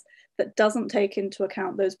politics that doesn't take into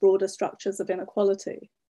account those broader structures of inequality.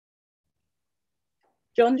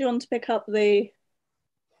 John, do you want to pick up the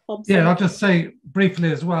Hobson? Yeah, I'll just say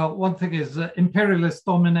briefly as well, one thing is that imperialist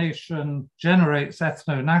domination generates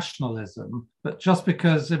ethno-nationalism, but just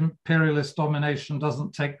because imperialist domination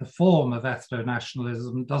doesn't take the form of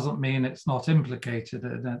ethno-nationalism doesn't mean it's not implicated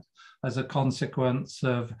in it as a consequence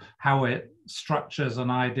of how it structures an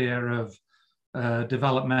idea of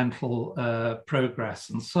developmental progress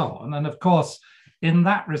and so on. And of course, in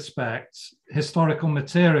that respect, historical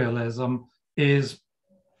materialism is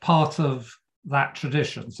part of that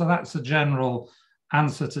tradition. So that's a general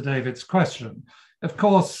answer to David's question. Of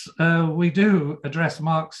course, we do address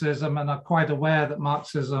Marxism and are quite aware that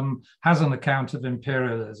Marxism has an account of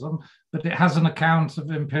imperialism, but it has an account of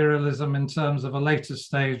imperialism in terms of a later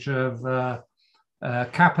stage of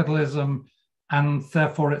capitalism, and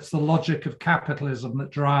therefore it's the logic of capitalism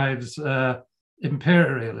that drives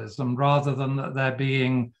imperialism rather than that there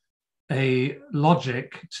being a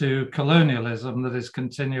logic to colonialism that is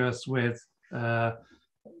continuous with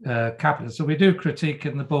capitalism. So we do critique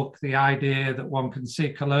in the book the idea that one can see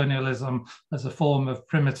colonialism as a form of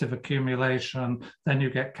primitive accumulation, then you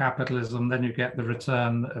get capitalism, then you get the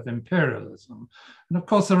return of imperialism. And of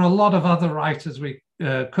course, there are a lot of other writers we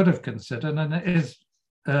could have considered, and it is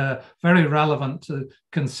very relevant to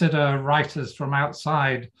consider writers from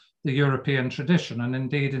outside the European tradition. And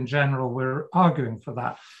indeed, in general, we're arguing for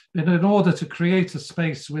that. But in order to create a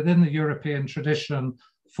space within the European tradition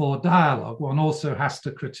for dialogue, one also has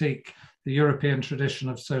to critique the European tradition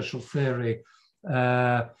of social theory,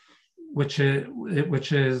 which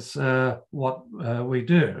is what we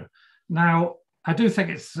do. Now, I do think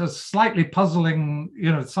it's a slightly puzzling,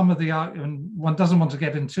 some of the, and one doesn't want to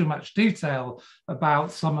get in too much detail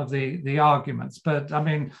about some of the arguments, but I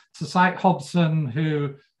mean, to cite Hobson,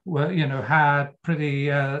 who were, had pretty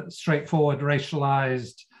straightforward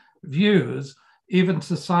racialized views, even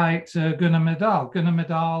to cite Gurminder.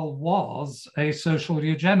 Gurminder was a social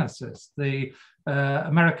eugenicist. The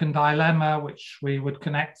American dilemma, which we would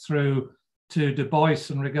connect through to Du Bois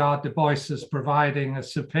and regard Du Bois as providing a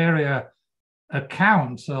superior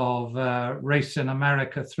account of race in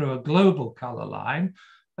America through a global color line,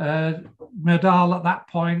 Myrdal at that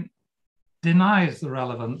point denies the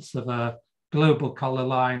relevance of a global color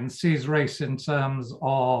line, sees race in terms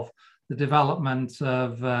of the development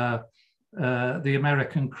of the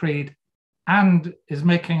American creed, and is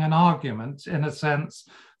making an argument, in a sense,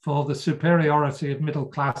 for the superiority of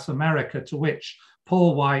middle-class America to which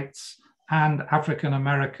poor whites and African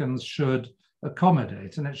Americans should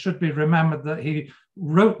accommodate. And it should be remembered that he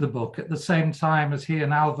wrote the book at the same time as he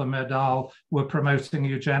and Alva Myrdal were promoting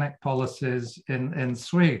eugenic policies in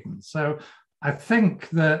Sweden. So I think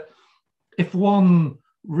that if one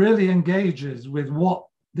really engages with what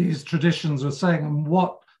these traditions are saying and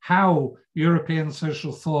how European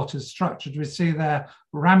social thought is structured, we see their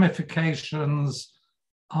ramifications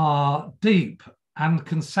are deep and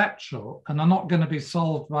conceptual and are not going to be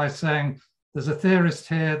solved by saying there's a theorist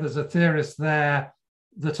here, there's a theorist there,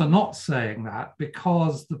 that are not saying that,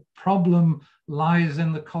 because the problem lies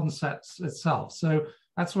in the concepts itself. So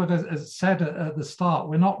that's what I said at the start.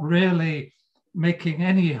 We're not really making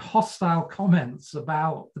any hostile comments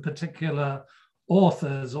about the particular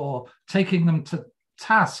authors or taking them to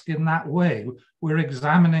task in that way. We're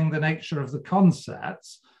examining the nature of the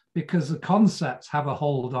concepts because the concepts have a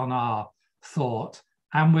hold on our thought,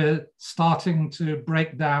 and we're starting to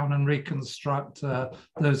break down and reconstruct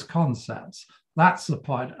those concepts. That's the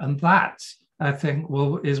point. And that, I think,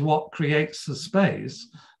 is what creates the space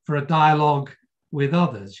for a dialogue with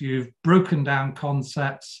others. You've broken down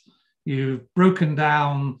concepts, you've broken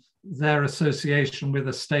down their association with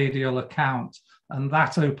a stadial account, and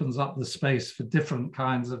that opens up the space for different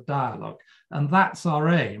kinds of dialogue. And that's our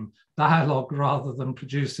aim, dialogue rather than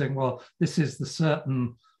producing, well, this is the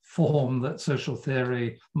certain form that social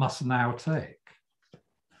theory must now take.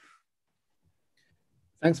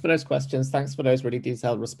 Thanks for those questions. Thanks for those really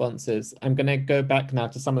detailed responses. I'm going to go back now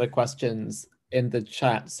to some of the questions in the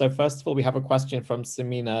chat. So first of all, we have a question from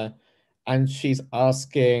Samina, and she's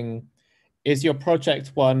asking, is your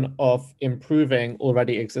project one of improving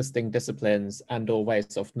already existing disciplines and or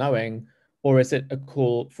ways of knowing, or is it a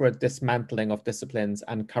call for a dismantling of disciplines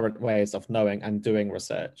and current ways of knowing and doing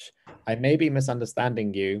research? I may be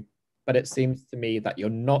misunderstanding you, but it seems to me that you're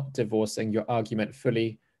not divorcing your argument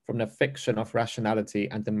fully from the fiction of rationality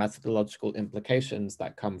and the methodological implications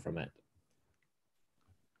that come from it?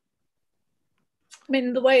 I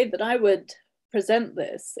mean, the way that I would present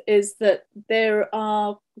this is that there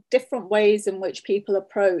are different ways in which people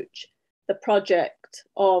approach the project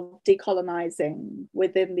of decolonizing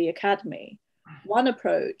within the academy. One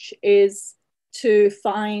approach is to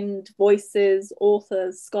find voices,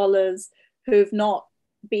 authors, scholars who've not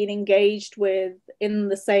been engaged with in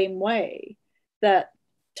the same way that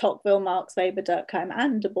Tocqueville, Marx, Weber, Durkheim,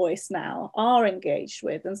 and Du Bois now are engaged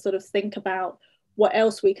with, and sort of think about what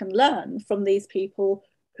else we can learn from these people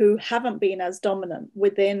who haven't been as dominant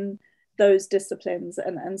within those disciplines,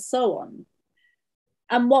 and so on.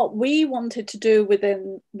 And what we wanted to do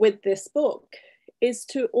with this book is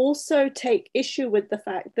to also take issue with the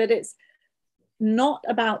fact that it's not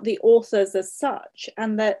about the authors as such,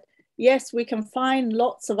 and that yes, we can find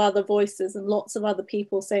lots of other voices and lots of other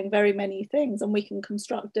people saying very many things, and we can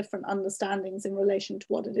construct different understandings in relation to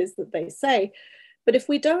what it is that they say. But if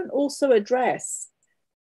we don't also address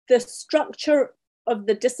the structure of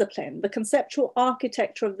the discipline, the conceptual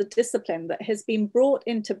architecture of the discipline that has been brought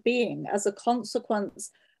into being as a consequence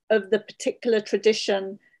of the particular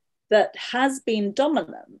tradition that has been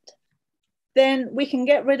dominant, then we can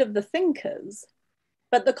get rid of the thinkers,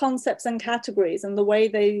 but the concepts and categories and the way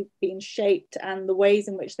they've been shaped and the ways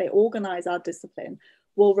in which they organize our discipline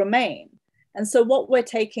will remain. And so what we're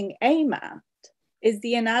taking aim at is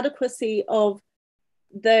the inadequacy of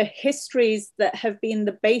the histories that have been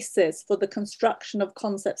the basis for the construction of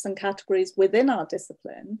concepts and categories within our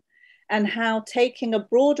discipline, and how taking a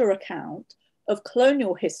broader account of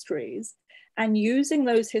colonial histories and using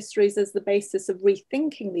those histories as the basis of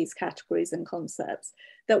rethinking these categories and concepts,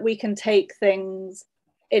 that we can take things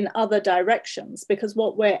in other directions, because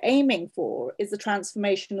what we're aiming for is the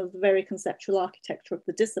transformation of the very conceptual architecture of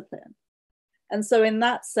the discipline. And so in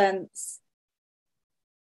that sense,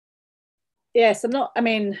 yes,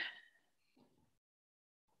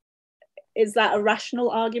 is that a rational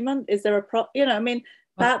argument? Is there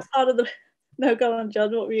perhaps part of the, no, go on,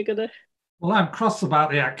 John, what were you gonna? Well, I'm cross about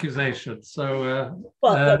the accusation. So,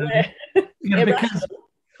 because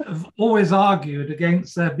I've always argued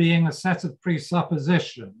against there being a set of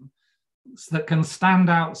presuppositions that can stand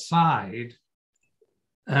outside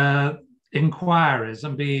inquiries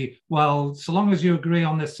and be, well, so long as you agree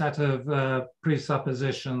on this set of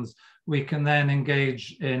presuppositions, we can then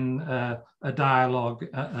engage in a dialogue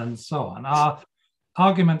and so on. Our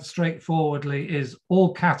argument straightforwardly is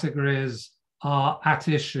all categories are at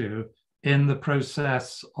issue in the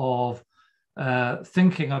process of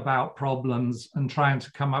thinking about problems and trying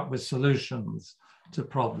to come up with solutions to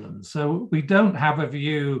problems. So we don't have a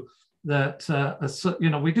view that,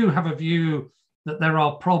 we do have a view that there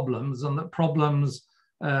are problems and that problems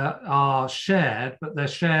are shared, but they're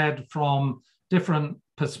shared from different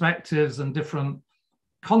perspectives and different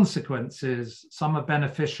consequences. Some are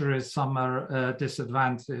beneficiaries, some are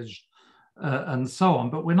disadvantaged, and so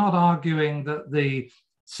on. But we're not arguing that the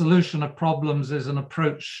solution of problems is an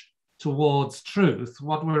approach towards truth.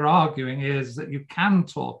 What we're arguing is that you can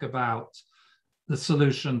talk about the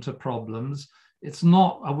solution to problems. It's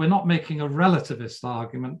not, we're not making a relativist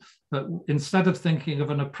argument, but instead of thinking of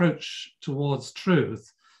an approach towards truth,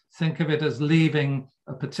 think of it as leaving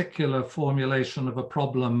a particular formulation of a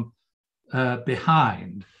problem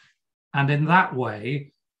behind. And in that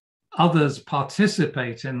way, others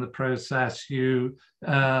participate in the process, you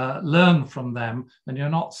learn from them, and you're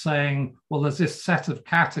not saying, well, there's this set of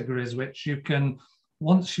categories which you can,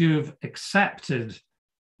 once you've accepted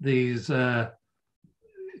these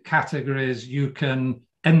categories, you can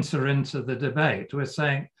enter into the debate. We're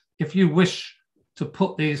saying, if you wish to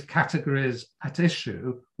put these categories at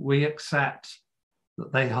issue, we accept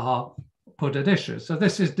that they are put at issue. So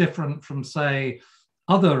this is different from, say,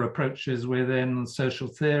 other approaches within social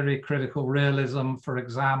theory, critical realism, for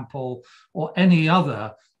example, or any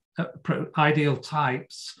other ideal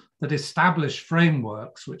types that establish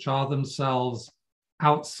frameworks which are themselves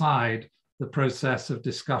outside the process of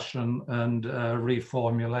discussion and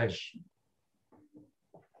reformulation.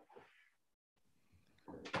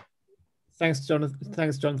 Thanks, John.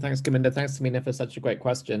 Thanks, John. Thanks, Gurminder. Thanks, Tamina, for such a great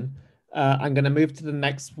question. I'm going to move to the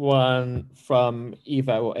next one from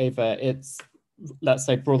Eva or Ava. It's, let's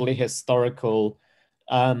say, broadly historical,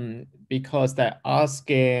 because they're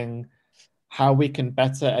asking how we can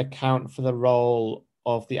better account for the role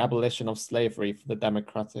of the abolition of slavery for the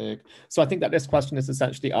democratic. So I think that this question is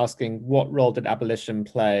essentially asking, what role did abolition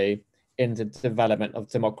play in the development of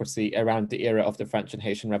democracy around the era of the French and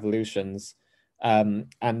Haitian revolutions,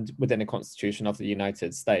 and within the Constitution of the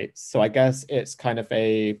United States? So I guess it's kind of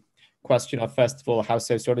a question of, first of all, how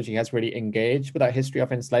sociology has really engaged with that history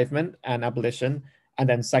of enslavement and abolition, and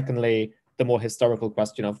then secondly, the more historical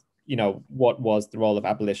question of, you know, what was the role of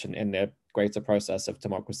abolition in the greater process of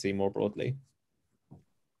democracy more broadly?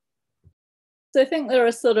 So I think there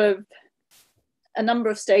are sort of a number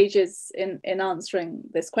of stages in answering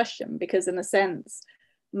this question, because in a sense,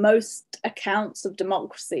 most accounts of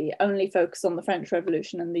democracy only focus on the French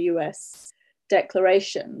Revolution and the US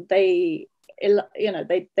Declaration. They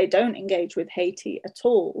don't engage with Haiti at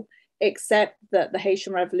all, except that the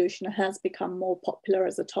Haitian Revolution has become more popular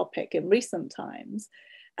as a topic in recent times.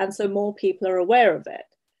 And so more people are aware of it.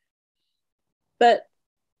 But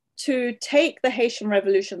to take the Haitian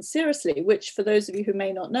Revolution seriously, which for those of you who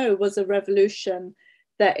may not know, was a revolution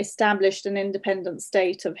that established an independent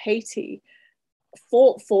state of Haiti,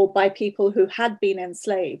 fought for by people who had been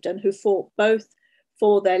enslaved and who fought both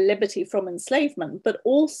for their liberty from enslavement, but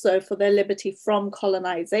also for their liberty from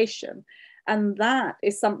colonization. And that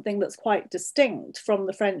is something that's quite distinct from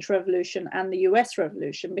the French Revolution and the US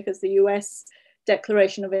Revolution, because the US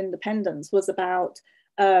Declaration of Independence was about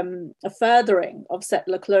a furthering of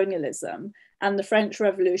settler colonialism, and the French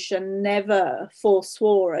Revolution never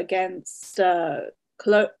forswore against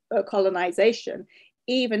colonization,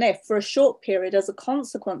 even if for a short period, as a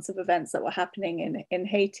consequence of events that were happening in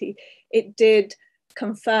Haiti, it did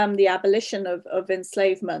confirm the abolition of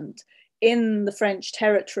enslavement in the French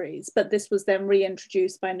territories, but this was then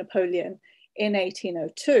reintroduced by Napoleon in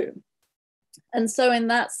 1802. And so in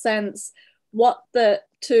that sense,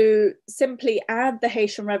 to simply add the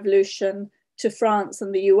Haitian Revolution to France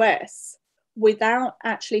and the US without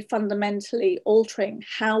actually fundamentally altering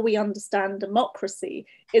how we understand democracy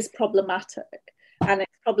is problematic. And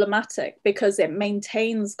it's problematic because it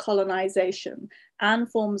maintains colonization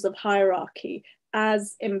and forms of hierarchy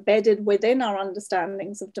as embedded within our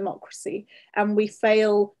understandings of democracy. And we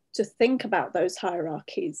fail to think about those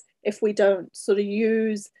hierarchies if we don't sort of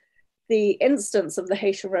use the instance of the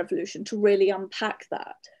Haitian Revolution to really unpack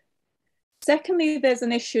that. Secondly, there's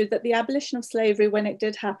an issue that the abolition of slavery, when it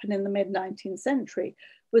did happen in the mid-19th century,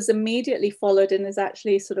 was immediately followed and is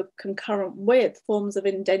actually sort of concurrent with forms of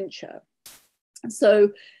indenture.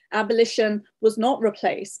 So abolition was not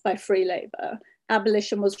replaced by free labor.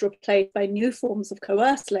 Abolition was replaced by new forms of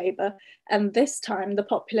coerced labor. And this time the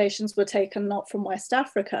populations were taken not from West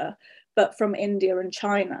Africa, but from India and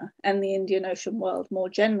China and the Indian Ocean world more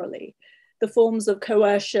generally. The forms of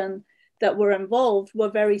coercion that were involved were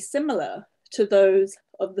very similar to those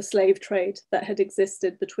of the slave trade that had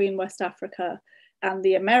existed between West Africa and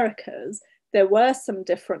the Americas. There were some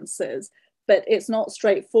differences, but it's not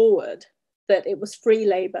straightforward that it was free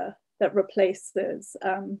labor that replaces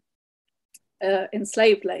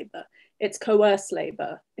enslaved labor. It's coerced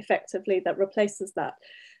labor, effectively, that replaces that.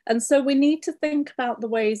 And so we need to think about the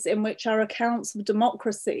ways in which our accounts of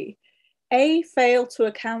democracy, fail to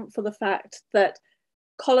account for the fact that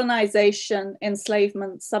colonization,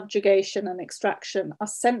 enslavement, subjugation, and extraction are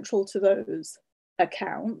central to those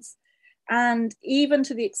accounts. And even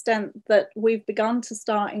to the extent that we've begun to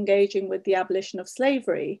start engaging with the abolition of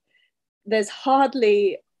slavery, there's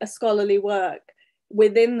hardly a scholarly work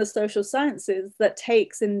within the social sciences that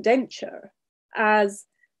takes indenture as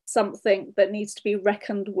something that needs to be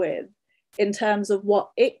reckoned with in terms of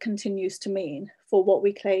what it continues to mean for what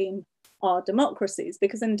we claim are democracies,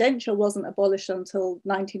 because indenture wasn't abolished until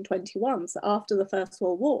 1921, so after the First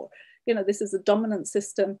World War. You know, this is a dominant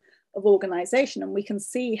system of organization, and we can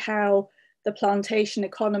see how the plantation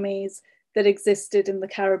economies that existed in the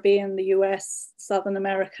Caribbean, the US, Southern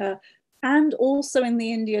America, and also in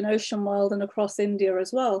the Indian Ocean world and across India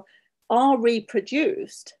as well, are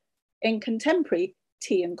reproduced in contemporary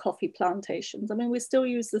tea and coffee plantations. I mean, we still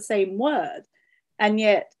use the same word, and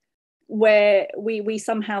yet where we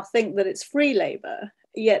somehow think that it's free labor,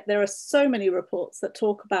 yet there are so many reports that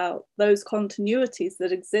talk about those continuities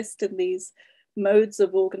that exist in these modes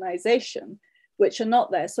of organization, which are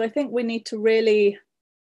not there. So I think we need to really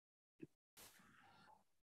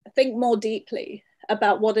think more deeply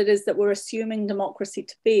about what it is that we're assuming democracy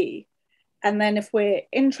to be. And then if we're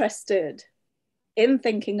interested in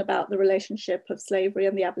thinking about the relationship of slavery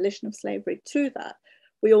and the abolition of slavery to that,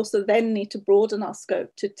 we also then need to broaden our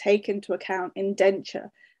scope to take into account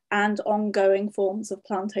indenture and ongoing forms of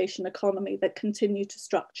plantation economy that continue to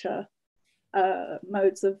structure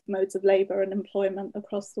modes of labor and employment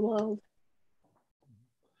across the world.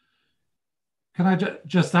 Can I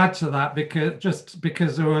just add to that,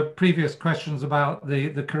 because there were previous questions about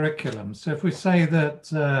the curriculum. So if we say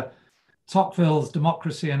that Tocqueville's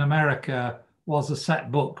Democracy in America was a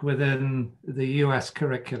set book within the US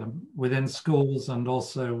curriculum, within schools and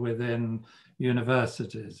also within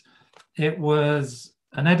universities, it was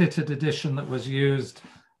an edited edition that was used,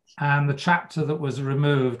 and the chapter that was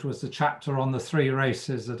removed was the chapter on the 3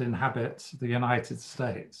 races that inhabit the United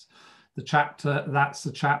States. That's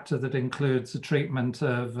the chapter that includes the treatment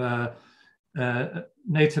of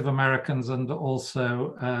Native Americans and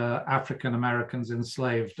also African Americans,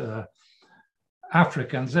 enslaved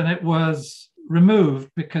Africans. And it was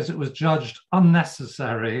removed because it was judged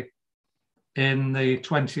unnecessary in the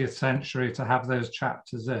 20th century to have those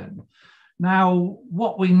chapters in. Now,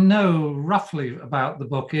 what we know roughly about the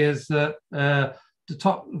book is that de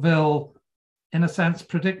Tocqueville, in a sense,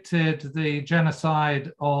 predicted the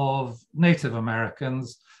genocide of Native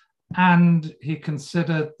Americans, and he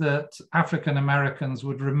considered that African Americans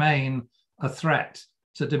would remain a threat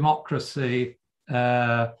to democracy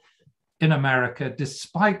in America,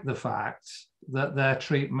 despite the fact that their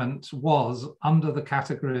treatment was, under the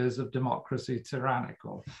categories of democracy,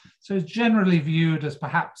 tyrannical. So it's generally viewed as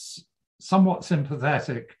perhaps somewhat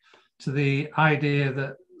sympathetic to the idea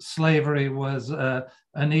that slavery was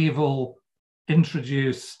an evil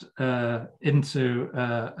introduced into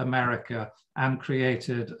America and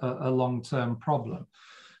created a long-term problem.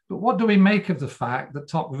 But what do we make of the fact that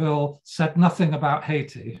Tocqueville said nothing about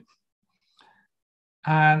Haiti?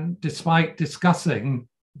 And despite discussing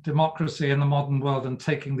democracy in the modern world and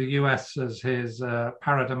taking the US as his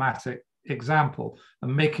paradigmatic example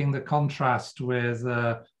and making the contrast with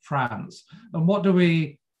France. And what do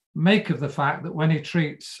we make of the fact that when he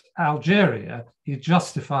treats Algeria, he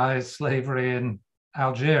justifies slavery in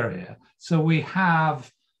Algeria? So we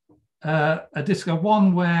have a disco,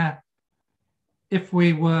 one where if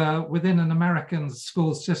we were within an American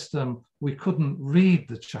school system, we couldn't read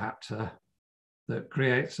the chapter that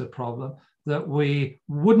creates a problem, that we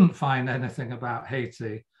wouldn't find anything about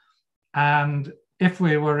Haiti. And if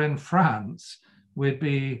we were in France, we'd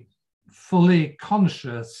be fully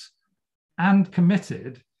conscious and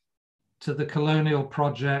committed to the colonial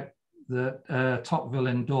project that Tocqueville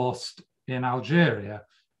endorsed in Algeria,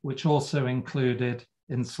 which also included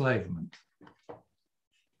enslavement.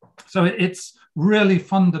 So it's really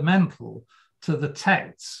fundamental to the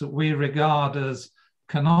texts that we regard as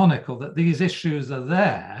canonical, that these issues are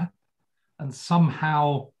there and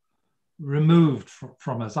somehow removed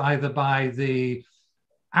from us, either by the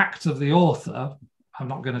act of the author, I'm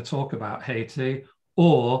not going to talk about Haiti,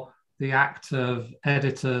 or the act of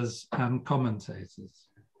editors and commentators.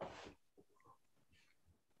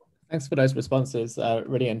 Thanks for those responses,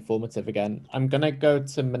 really informative again. I'm going to go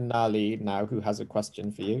to Manali now, who has a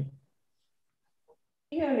question for you.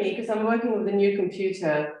 Can you hear me? Because I'm working with a new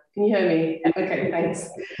computer. Can you hear me? Okay, thanks.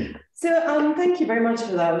 So thank you very much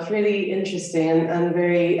for that. It was really interesting and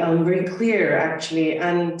very, very clear, actually.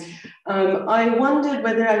 And I wondered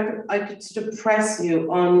whether I could sort of press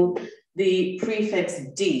you on the prefix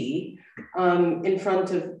D in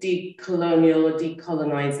front of decolonial or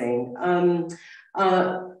decolonizing.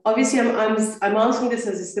 Obviously, I'm asking this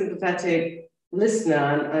as a sympathetic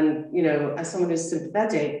listener and you know, as someone who's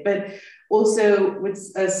sympathetic, but also with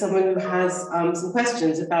someone who has some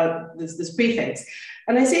questions about this prefix.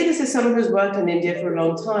 And I say this as someone who's worked in India for a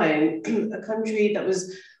long time, a country that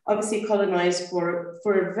was obviously colonized for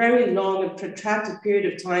a very long and protracted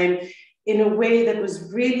period of time in a way that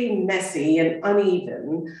was really messy and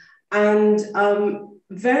uneven and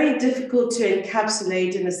very difficult to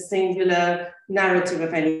encapsulate in a singular narrative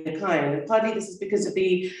of any kind. And partly this is because of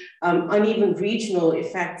the uneven regional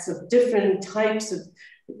effects of different types of,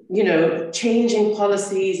 you know, changing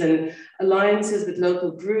policies and alliances with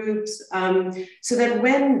local groups, so that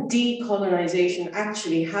when decolonization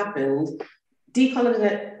actually happened,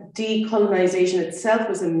 decolonization itself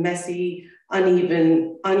was a messy,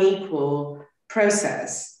 uneven, unequal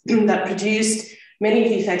process that produced many of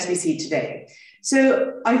the effects we see today.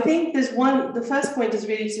 So I think the first point is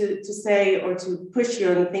really to say or to push you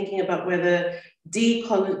on thinking about whether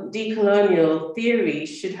decolonial theory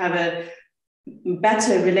should have a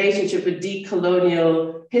better relationship with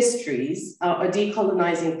decolonial histories or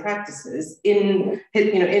decolonizing practices in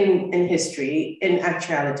history, in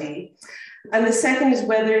actuality. And the second is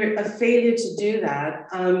whether a failure to do that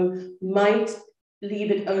might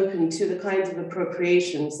leave it open to the kinds of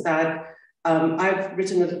appropriations that I've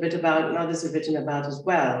written a little bit about and others have written about as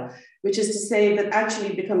well, which is to say that actually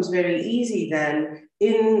it becomes very easy then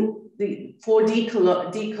for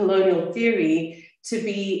decolonial theory to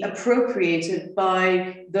be appropriated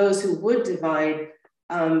by those who would divide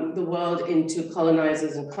the world into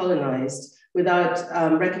colonizers and colonized without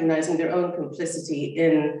recognizing their own complicity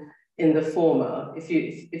in the former, if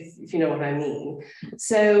you know what I mean.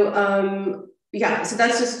 So yeah, so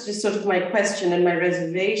that's just sort of my question and my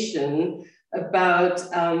reservation about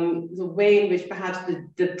the way in which perhaps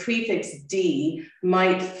the prefix D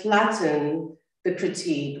might flatten the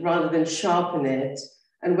critique rather than sharpen it,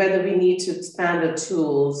 and whether we need to expand our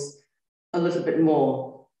tools a little bit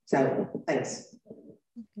more. So, thanks.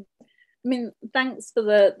 I mean, thanks for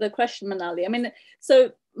the question, Manali. I mean,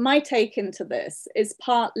 so my take into this is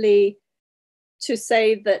partly to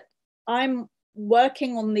say that I'm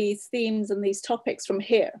working on these themes and these topics from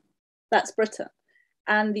here. That's Britain.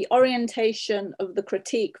 And the orientation of the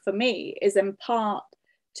critique for me is in part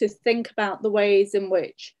to think about the ways in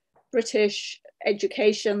which British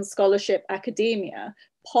education, scholarship, academia,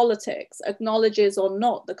 politics acknowledges or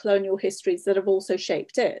not the colonial histories that have also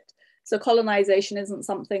shaped it. So colonization isn't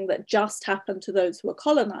something that just happened to those who were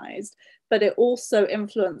colonized, but it also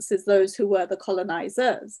influences those who were the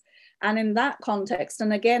colonizers. And in that context,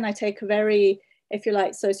 and again, I take a very, if you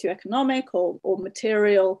like, socioeconomic or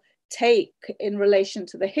material take in relation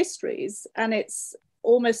to the histories, and it's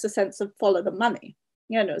almost a sense of follow the money.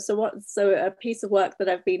 You know, so a piece of work that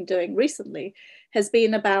I've been doing recently has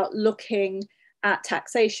been about looking at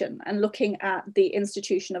taxation and looking at the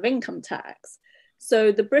institution of income tax.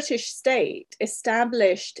 So the British state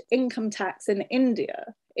established income tax in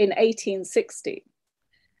India in 1860.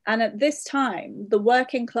 And at this time, the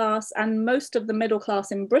working class and most of the middle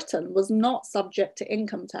class in Britain was not subject to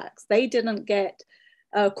income tax. They didn't get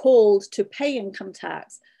called to pay income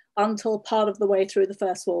tax until part of the way through the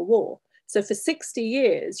First World War. So for 60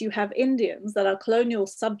 years, you have Indians that are colonial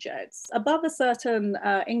subjects above a certain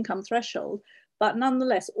income threshold, but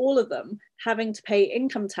nonetheless, all of them having to pay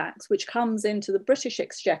income tax, which comes into the British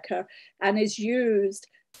exchequer and is used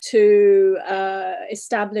to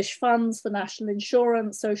establish funds for national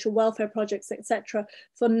insurance, social welfare projects, etc.,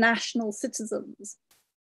 for national citizens.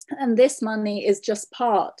 And this money is just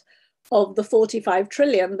part of the 45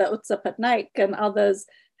 trillion that Utsa Patnaik and others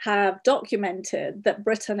have documented that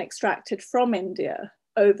Britain extracted from India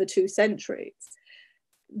over 2 centuries.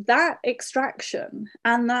 That extraction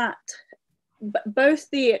and that, both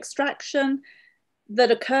the extraction that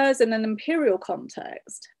occurs in an imperial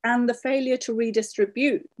context and the failure to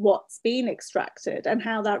redistribute what's been extracted and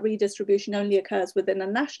how that redistribution only occurs within a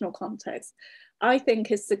national context, I think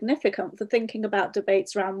is significant for thinking about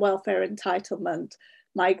debates around welfare entitlement,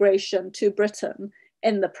 migration to Britain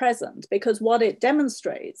in the present, because what it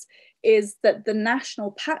demonstrates is that the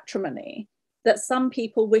national patrimony that some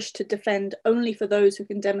people wish to defend only for those who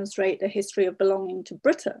can demonstrate a history of belonging to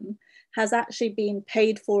Britain has actually been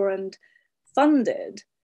paid for and funded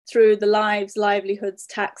through the lives, livelihoods,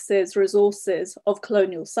 taxes, resources of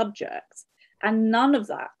colonial subjects. And none of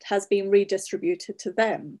that has been redistributed to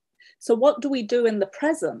them. So what do we do in the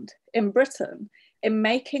present in Britain in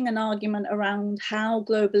making an argument around how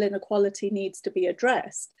global inequality needs to be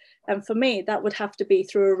addressed? And for me, that would have to be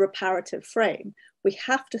through a reparative frame. We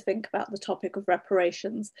have to think about the topic of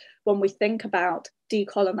reparations when we think about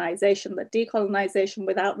decolonization, that decolonization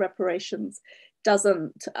without reparations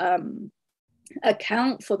doesn't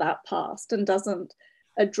account for that past and doesn't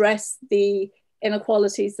address the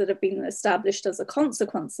inequalities that have been established as a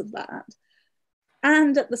consequence of that.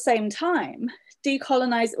 And at the same time,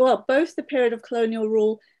 decolonize, well, both the period of colonial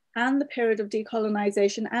rule and the period of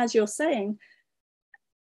decolonization, as you're saying,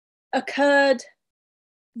 occurred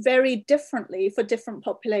very differently for different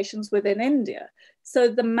populations within India. So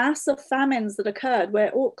the massive famines that occurred,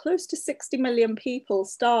 where close to 60 million people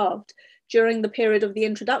starved during the period of the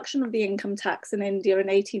introduction of the income tax in India in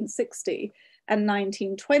 1860 and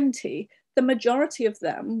 1920, the majority of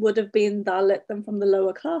them would have been Dalit and from the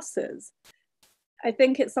lower classes. I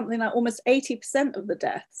think it's something like almost 80% of the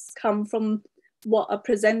deaths come from what are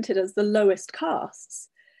presented as the lowest castes.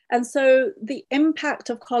 And so the impact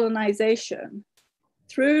of colonization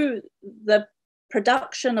through the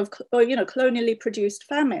production of, colonially produced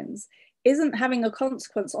famines isn't having a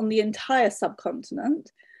consequence on the entire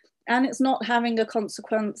subcontinent, and it's not having a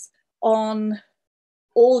consequence on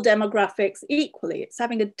all demographics equally. It's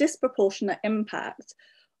having a disproportionate impact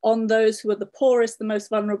on those who are the poorest, the most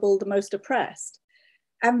vulnerable, the most oppressed.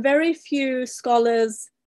 And very few scholars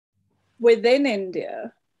within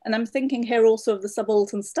India, and I'm thinking here also of the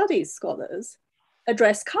subaltern studies scholars,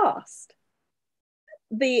 address caste,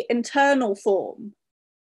 the internal form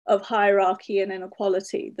of hierarchy and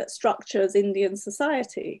inequality that structures Indian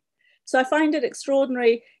society. So I find it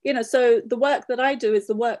extraordinary, so the work that I do is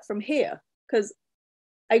the work from here, because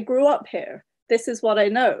I grew up here. This is what I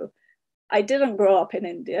know. I didn't grow up in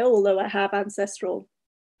India, although I have ancestral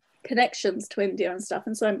connections to India and stuff,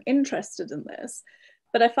 and so I'm interested in this.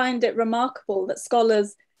 But I find it remarkable that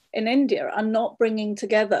scholars in India are not bringing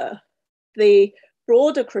together the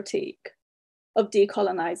broader critique of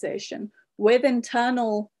decolonization with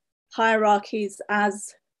internal hierarchies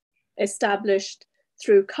as established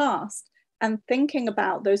through caste, and thinking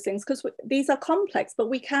about those things, because these are complex, but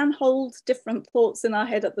we can hold different thoughts in our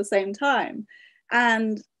head at the same time.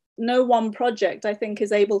 And no one project, I think,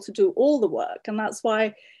 is able to do all the work. And that's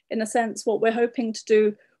why, in a sense, what we're hoping to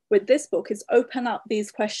do with this book is open up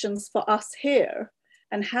these questions for us here,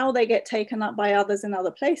 and how they get taken up by others in other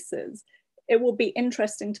places. It will be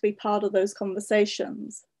interesting to be part of those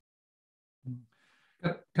conversations.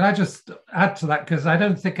 Can I just add to that? Because I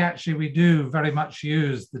don't think actually we do very much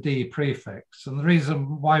use the D prefix. And the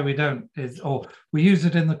reason why we don't is, or we use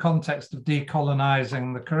it in the context of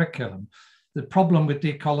decolonizing the curriculum. The problem with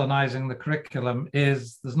decolonizing the curriculum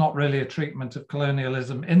is there's not really a treatment of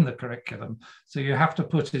colonialism in the curriculum. So you have to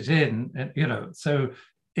put it in, you know, so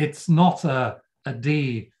it's not a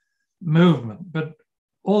D movement. But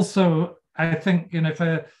also, I think, you know, if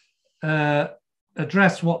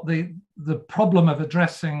address what the problem of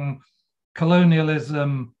addressing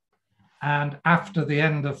colonialism and after the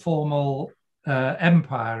end of formal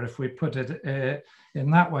empire, if we put it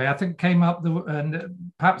in that way, I think came up, and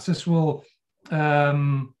perhaps this will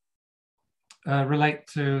relate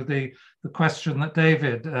to the question that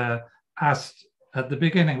David asked at the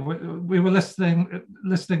beginning. We were listening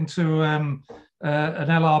to an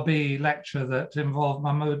LRB lecture that involved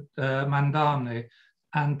Mahmoud Mandani,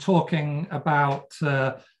 and talking about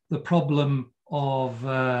the problem of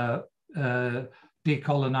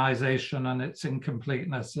decolonization and its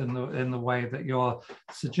incompleteness in the way that you're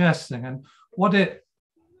suggesting. And what it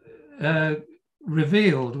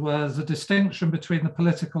revealed was a distinction between the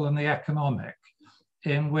political and the economic,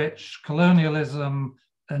 in which colonialism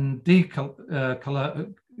and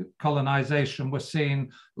decolonization were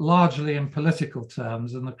seen largely in political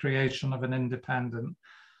terms in the creation of an independent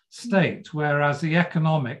state, whereas the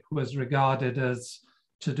economic was regarded as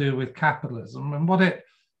to do with capitalism. And what it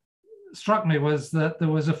struck me was that there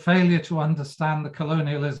was a failure to understand the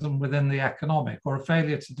colonialism within the economic, or a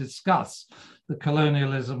failure to discuss the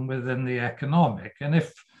colonialism within the economic. And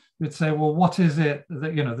if we'd say, well, what is it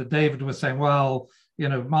that, you know, that David was saying, well, you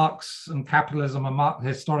know, Marx and capitalism and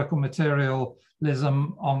historical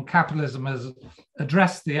materialism on capitalism has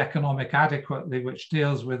addressed the economic adequately, which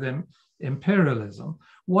deals with imperialism.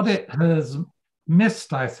 What it has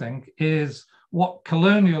missed, I think, is what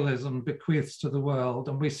colonialism bequeaths to the world,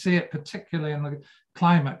 and we see it particularly in the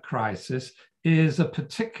climate crisis, is a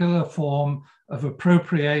particular form of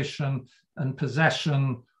appropriation and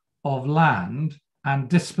possession of land and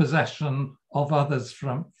dispossession of others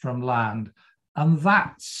from land. And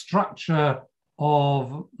that structure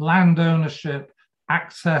of land ownership,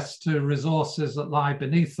 access to resources that lie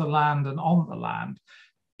beneath the land and on the land,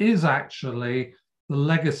 is actually the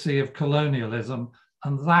legacy of colonialism,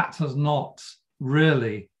 and that has not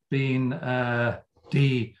really been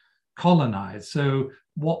decolonized. So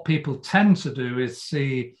what people tend to do is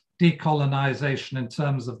see decolonization in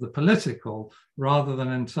terms of the political rather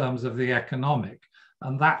than in terms of the economic.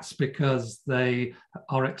 And that's because they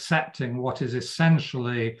are accepting what is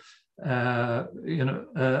essentially a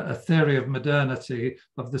theory of modernity,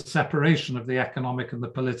 of the separation of the economic and the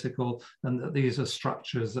political, and that these are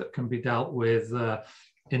structures that can be dealt with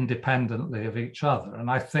independently of each other. And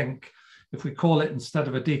I think if we call it, instead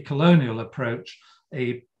of a decolonial approach,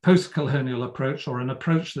 a post-colonial approach, or an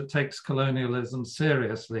approach that takes colonialism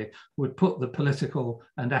seriously, would put the political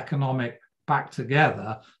and economic back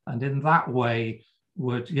together, and in that way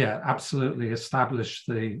would, yeah, absolutely establish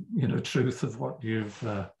the, you know, truth of what you've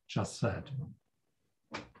just said.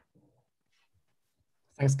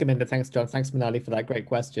 Thanks, Gurminder. Thanks, John. Thanks, Manali, for that great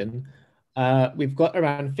question. We've got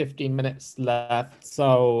around 15 minutes left,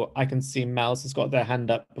 so I can see Mel's has got their hand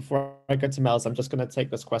up. Before I go to Mel's, I'm just going to take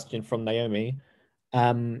this question from Naomi,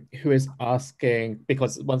 who is asking,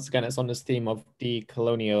 because once again, it's on this theme of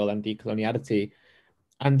decolonial and decoloniality,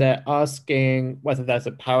 and they're asking whether there's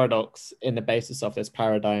a paradox in the basis of this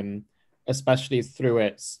paradigm, especially through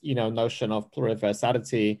its, you know, notion of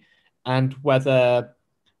pluriversality, and whether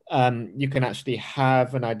you can actually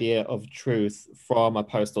have an idea of truth from a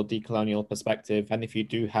post or decolonial perspective. And if you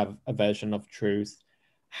do have a version of truth,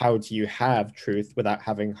 how do you have truth without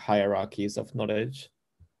having hierarchies of knowledge?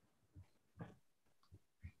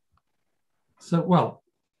 So, well,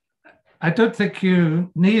 I don't think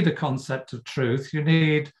you need a concept of truth. You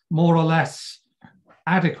need more or less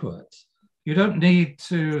adequate. You don't need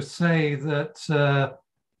to say that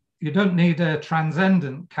you don't need a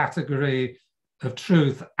transcendent category of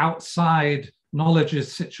truth outside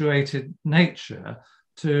knowledge's situated nature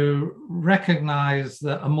to recognize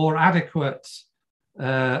that a more adequate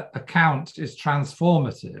account is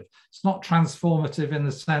transformative. It's not transformative in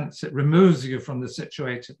the sense it removes you from the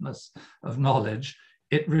situatedness of knowledge.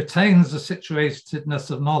 It retains the situatedness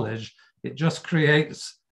of knowledge. It just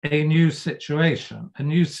creates a new situation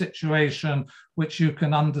which you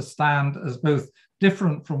can understand as both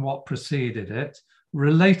different from what preceded it,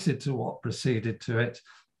 related to what preceded to it,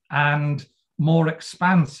 and more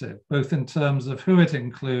expansive, both in terms of who it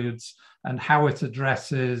includes and how it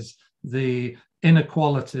addresses the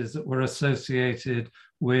inequalities that were associated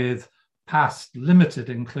with past limited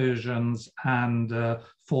inclusions and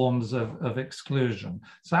forms of exclusion.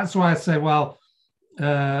 So that's why I say, well,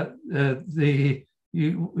 to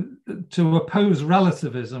oppose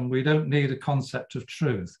relativism, we don't need a concept of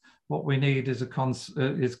truth. What we need is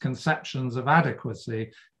conceptions of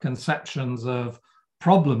adequacy, conceptions of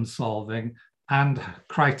problem solving, and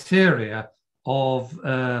criteria of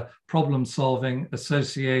problem solving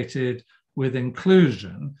associated with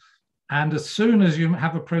inclusion. And as soon as you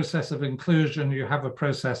have a process of inclusion, you have a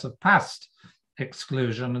process of past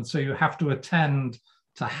exclusion. And so you have to attend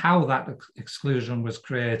to how that exclusion was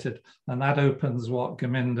created. And that opens what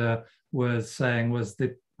Gurminder was saying was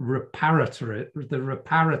the reparative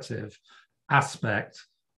aspect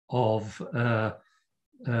of, that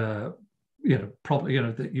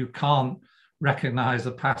you can't recognize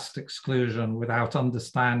a past exclusion without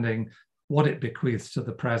understanding what it bequeaths to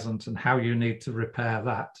the present and how you need to repair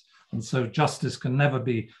that. And so justice can never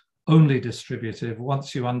be only distributive.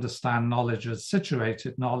 Once you understand knowledge as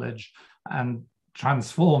situated knowledge and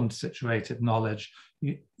transformed situated knowledge,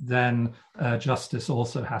 then justice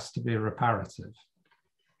also has to be reparative.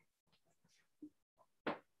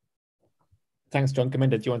 Thanks, John.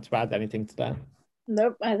 Gurminder, do you want to add anything to that?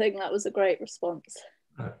 Nope, I think that was a great response.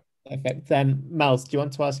 Perfect. Then, Mels, do you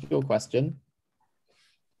want to ask your question?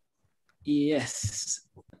 Yes.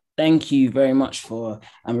 Thank you very much for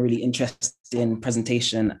a really interesting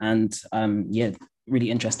presentation and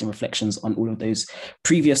really interesting reflections on all of those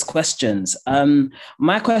previous questions.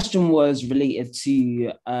 My question was related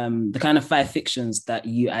to the kind of 5 fictions that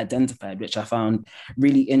you identified, which I found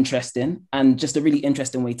really interesting, and just a really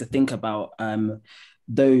interesting way to think about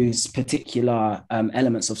those particular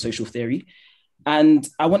elements of social theory. And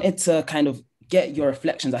I wanted to kind of get your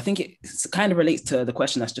reflections. I think it kind of relates to the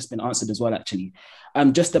question that's just been answered as well, actually,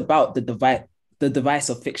 just about the device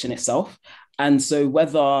of fiction itself. And so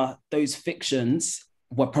whether those fictions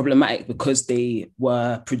were problematic because they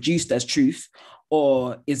were produced as truth,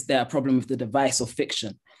 or is there a problem with the device of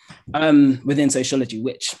fiction within sociology,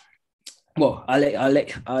 which, well, I'll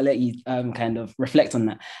let you kind of reflect on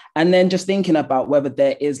that. And then just thinking about whether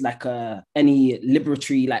there is like any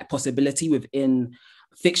liberatory like possibility within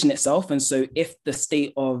fiction itself. And so if the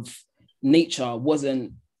state of nature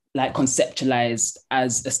wasn't like conceptualized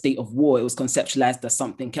as a state of war, it was conceptualized as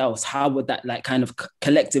something else, how would that like kind of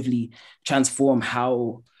collectively transform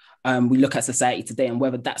how we look at society today, and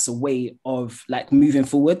whether that's a way of like moving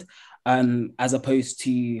forward as opposed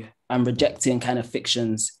to rejecting kind of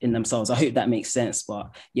fictions in themselves. I hope that makes sense,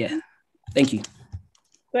 but yeah, thank you.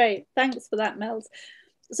 Great, thanks for that, Mels.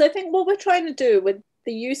 So I think what we're trying to do with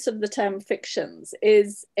the use of the term fictions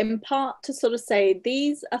is in part to sort of say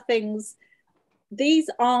these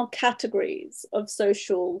are categories of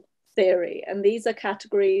social theory, and these are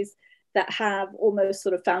categories that have almost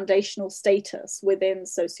sort of foundational status within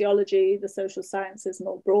sociology, the social sciences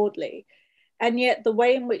more broadly. And yet the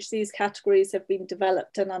way in which these categories have been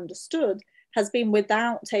developed and understood has been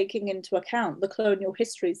without taking into account the colonial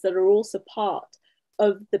histories that are also part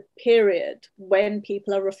of the period when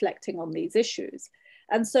people are reflecting on these issues.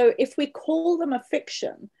 And so if we call them a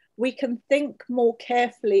fiction, we can think more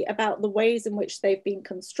carefully about the ways in which they've been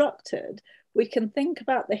constructed. We can think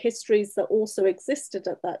about the histories that also existed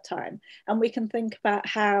at that time, and we can think about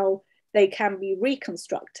how they can be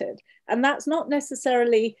reconstructed. And that's not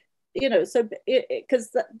necessarily, so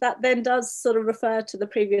because that then does sort of refer to the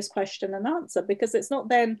previous question and answer, because it's not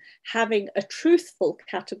then having a truthful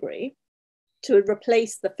category to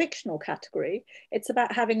replace the fictional category. It's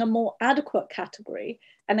about having a more adequate category.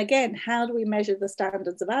 And again, how do we measure the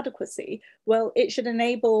standards of adequacy? Well, it should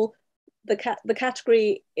enable the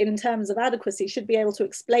category in terms of adequacy should be able to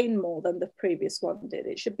explain more than the previous one did.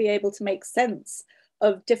 It should be able to make sense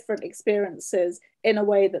of different experiences in a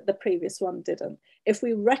way that the previous one didn't. If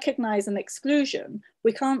we recognize an exclusion,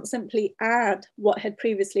 we can't simply add what had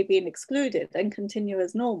previously been excluded and continue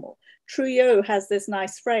as normal. Trouillot has this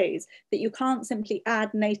nice phrase that you can't simply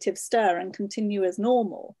add native stir and continue as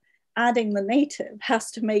normal. Adding the native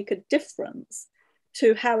has to make a difference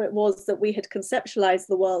to how it was that we had conceptualized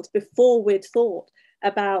the world before we'd thought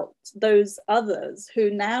about those others who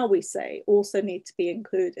now we say also need to be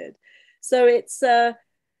included. So it's a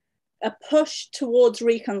push towards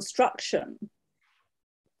reconstruction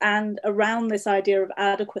and around this idea of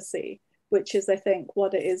adequacy, which is, I think,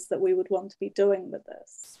 what it is that we would want to be doing with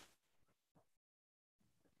this.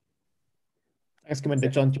 Thanks,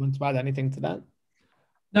 Gurminder. John, do you want to add anything to that?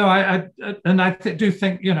 No, I do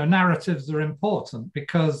think, you know, narratives are important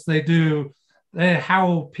because they're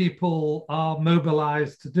how people are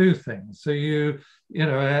mobilized to do things. So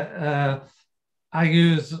I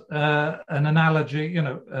use an analogy, you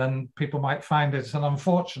know, and people might find it's an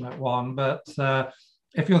unfortunate one, but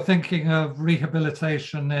if you're thinking of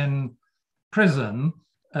rehabilitation in prison,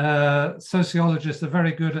 sociologists are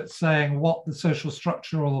very good at saying what the social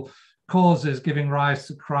structural causes giving rise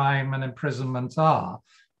to crime and imprisonment are.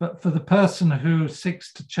 But for the person who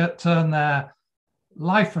seeks to turn their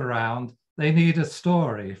life around, they need a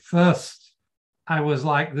story. First, I was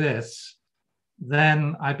like this,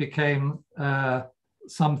 then I became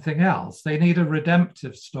something else. They need a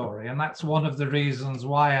redemptive story. And that's one of the reasons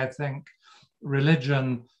why I think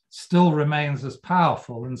religion still remains as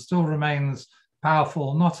powerful and still remains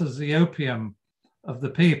powerful, not as the opium of the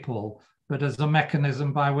people, but as a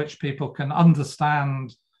mechanism by which people can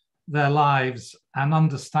understand their lives and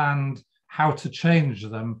understand how to change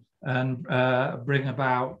them and bring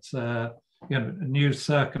about new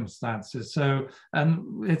circumstances. So,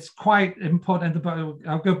 and it's quite important.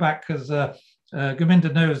 I'll go back because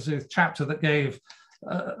Gurminder knows the chapter that gave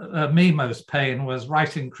me most pain was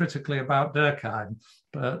writing critically about Durkheim.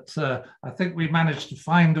 But I think we managed to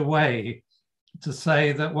find a way to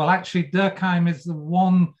say that, well, actually, Durkheim is the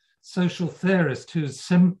one social theorist who's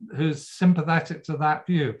sympathetic to that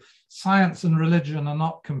view. Science and religion are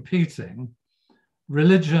not competing.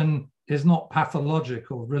 Religion is not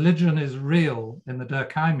pathological. Religion is real in the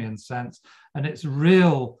Durkheimian sense, and it's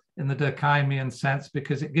real in the Durkheimian sense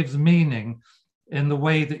because it gives meaning in the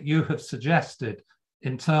way that you have suggested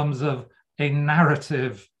in terms of a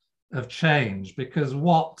narrative of change. Because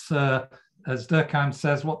what, as Durkheim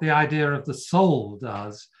says, what the idea of the soul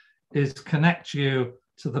does is connect you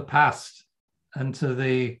to the past and to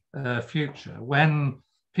the future. When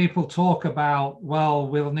people talk about, well,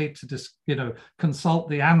 we'll need to consult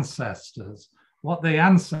the ancestors, what the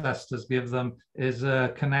ancestors give them is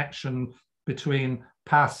a connection between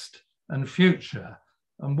past and future.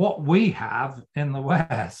 And what we have in the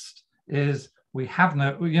West is we have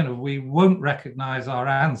no, we won't recognize our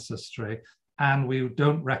ancestry and we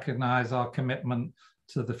don't recognize our commitment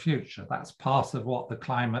to the future. That's part of what the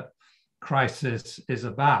climate crisis is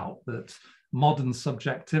about, that modern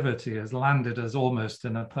subjectivity has landed us almost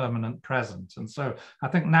in a permanent present. And so I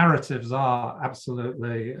think narratives are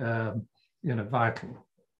absolutely, vital.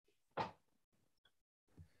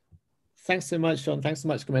 Thanks so much, John. Thanks so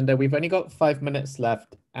much, Gurminder. We've only got 5 minutes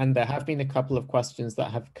left, and there have been a couple of questions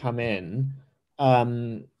that have come in,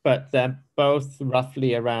 but they're both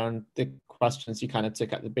roughly around the questions you kind of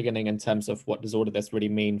took at the beginning in terms of what does all of this really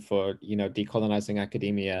mean for, decolonizing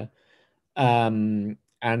academia, and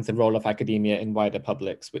the role of academia in wider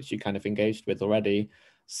publics, which you kind of engaged with already.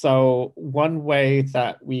 So one way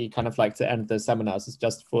that we kind of like to end the seminars is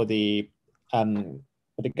just for the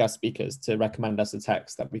guest speakers to recommend us a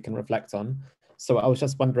text that we can reflect on. So I was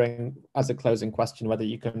just wondering, as a closing question, whether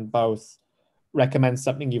you can both recommend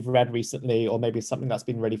something you've read recently or maybe something that's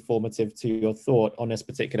been really formative to your thought on this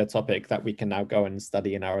particular topic that we can now go and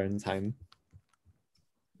study in our own time.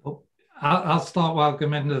 I'll start while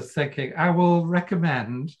Gurminder's thinking. I will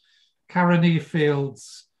recommend Karen E.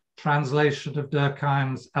 Field's translation of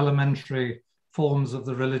Durkheim's Elementary Forms of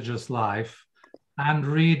the Religious Life and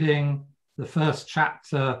reading the first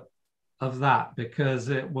chapter of that, because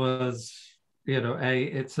it was,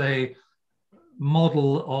 it's a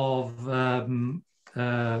model of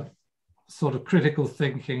sort of critical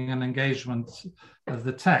thinking and engagement of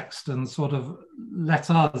the text, and sort of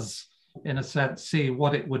let us, in a sense, see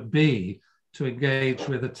what it would be to engage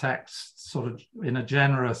with a text sort of in a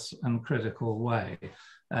generous and critical way.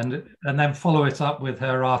 And then follow it up with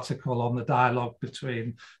her article on the dialogue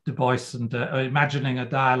between Du Bois and imagining a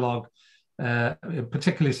dialogue,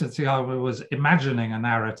 particularly since the author was imagining a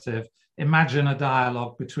narrative, imagine a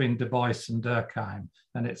dialogue between Du Bois and Durkheim.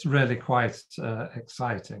 And it's really quite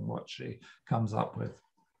exciting what she comes up with.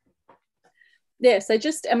 Yes, in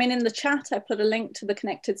the chat, I put a link to the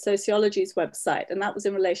Connected Sociology's website, and that was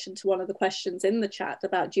in relation to one of the questions in the chat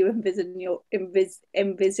about, do you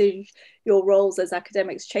envisage your roles as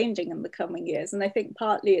academics changing in the coming years? And I think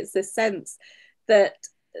partly it's this sense that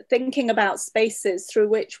thinking about spaces through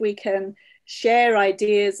which we can share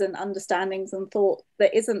ideas and understandings and thought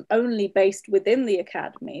that isn't only based within the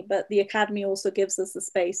academy, but the academy also gives us the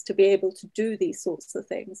space to be able to do these sorts of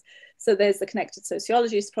things. So there's the Connected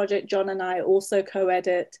Sociologies project. John and I also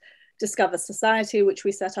co-edit Discover Society, which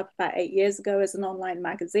we set up about 8 years ago as an online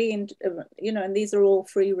magazine, you know, and these are all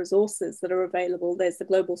free resources that are available. There's the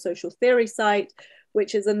Global Social Theory site,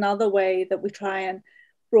 which is another way that we try and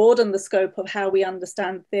broaden the scope of how we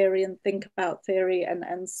understand theory and think about theory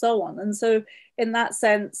and so on. And so in that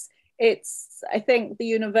sense, I think the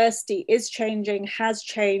university is changing, has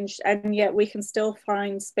changed, and yet we can still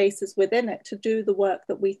find spaces within it to do the work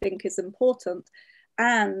that we think is important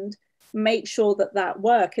and make sure that that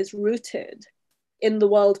work is rooted in the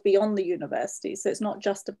world beyond the university. So it's not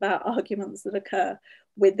just about arguments that occur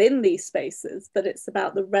within these spaces, but it's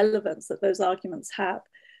about the relevance that those arguments have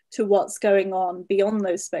to what's going on beyond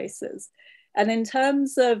those spaces. And in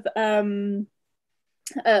terms of a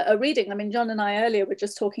reading, I mean, John and I earlier were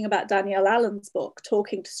just talking about Danielle Allen's book,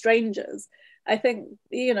 Talking to Strangers. I think,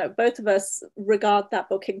 you know, both of us regard that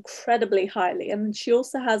book incredibly highly. And she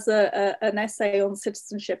also has an essay on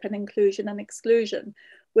citizenship and inclusion and exclusion,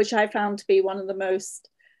 which I found to be one of the most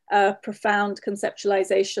profound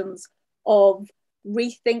conceptualizations of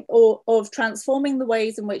rethink or of transforming the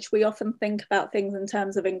ways in which we often think about things in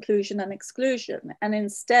terms of inclusion and exclusion, and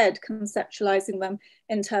instead conceptualizing them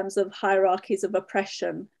in terms of hierarchies of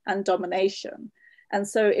oppression and domination. And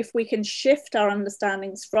so if we can shift our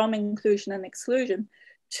understandings from inclusion and exclusion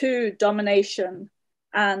to domination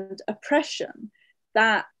and oppression,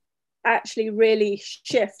 that actually really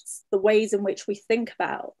shifts the ways in which we think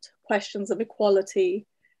about questions of equality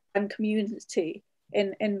and community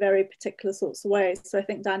in very particular sorts of ways. So I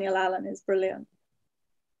think Danielle Allen is brilliant.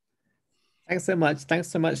 Thanks so much. Thanks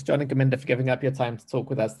so much, John and Gurminder, for giving up your time to talk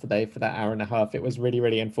with us today for that hour and a half. It was really,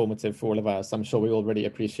 really informative for all of us. I'm sure we all really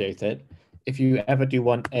appreciate it. If you ever do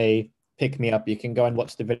want a pick-me-up, you can go and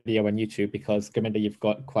watch the video on YouTube, because Gurminder, you've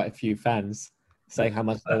got quite a few fans saying how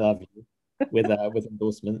much they love you with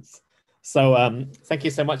endorsements. So thank you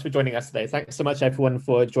so much for joining us today. Thanks so much, everyone,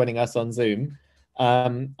 for joining us on Zoom.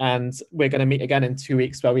 And we're going to meet again in 2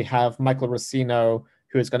 weeks, where we have Michael Rossino,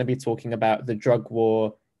 who is going to be talking about the drug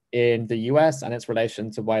war in the US and its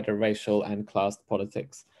relation to wider racial and class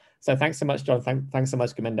politics. So thanks so much, John. Thanks so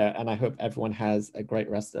much, Gurminder. And I hope everyone has a great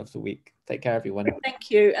rest of the week. Take care, everyone.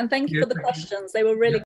 Thank you. And thank you for the questions. They were really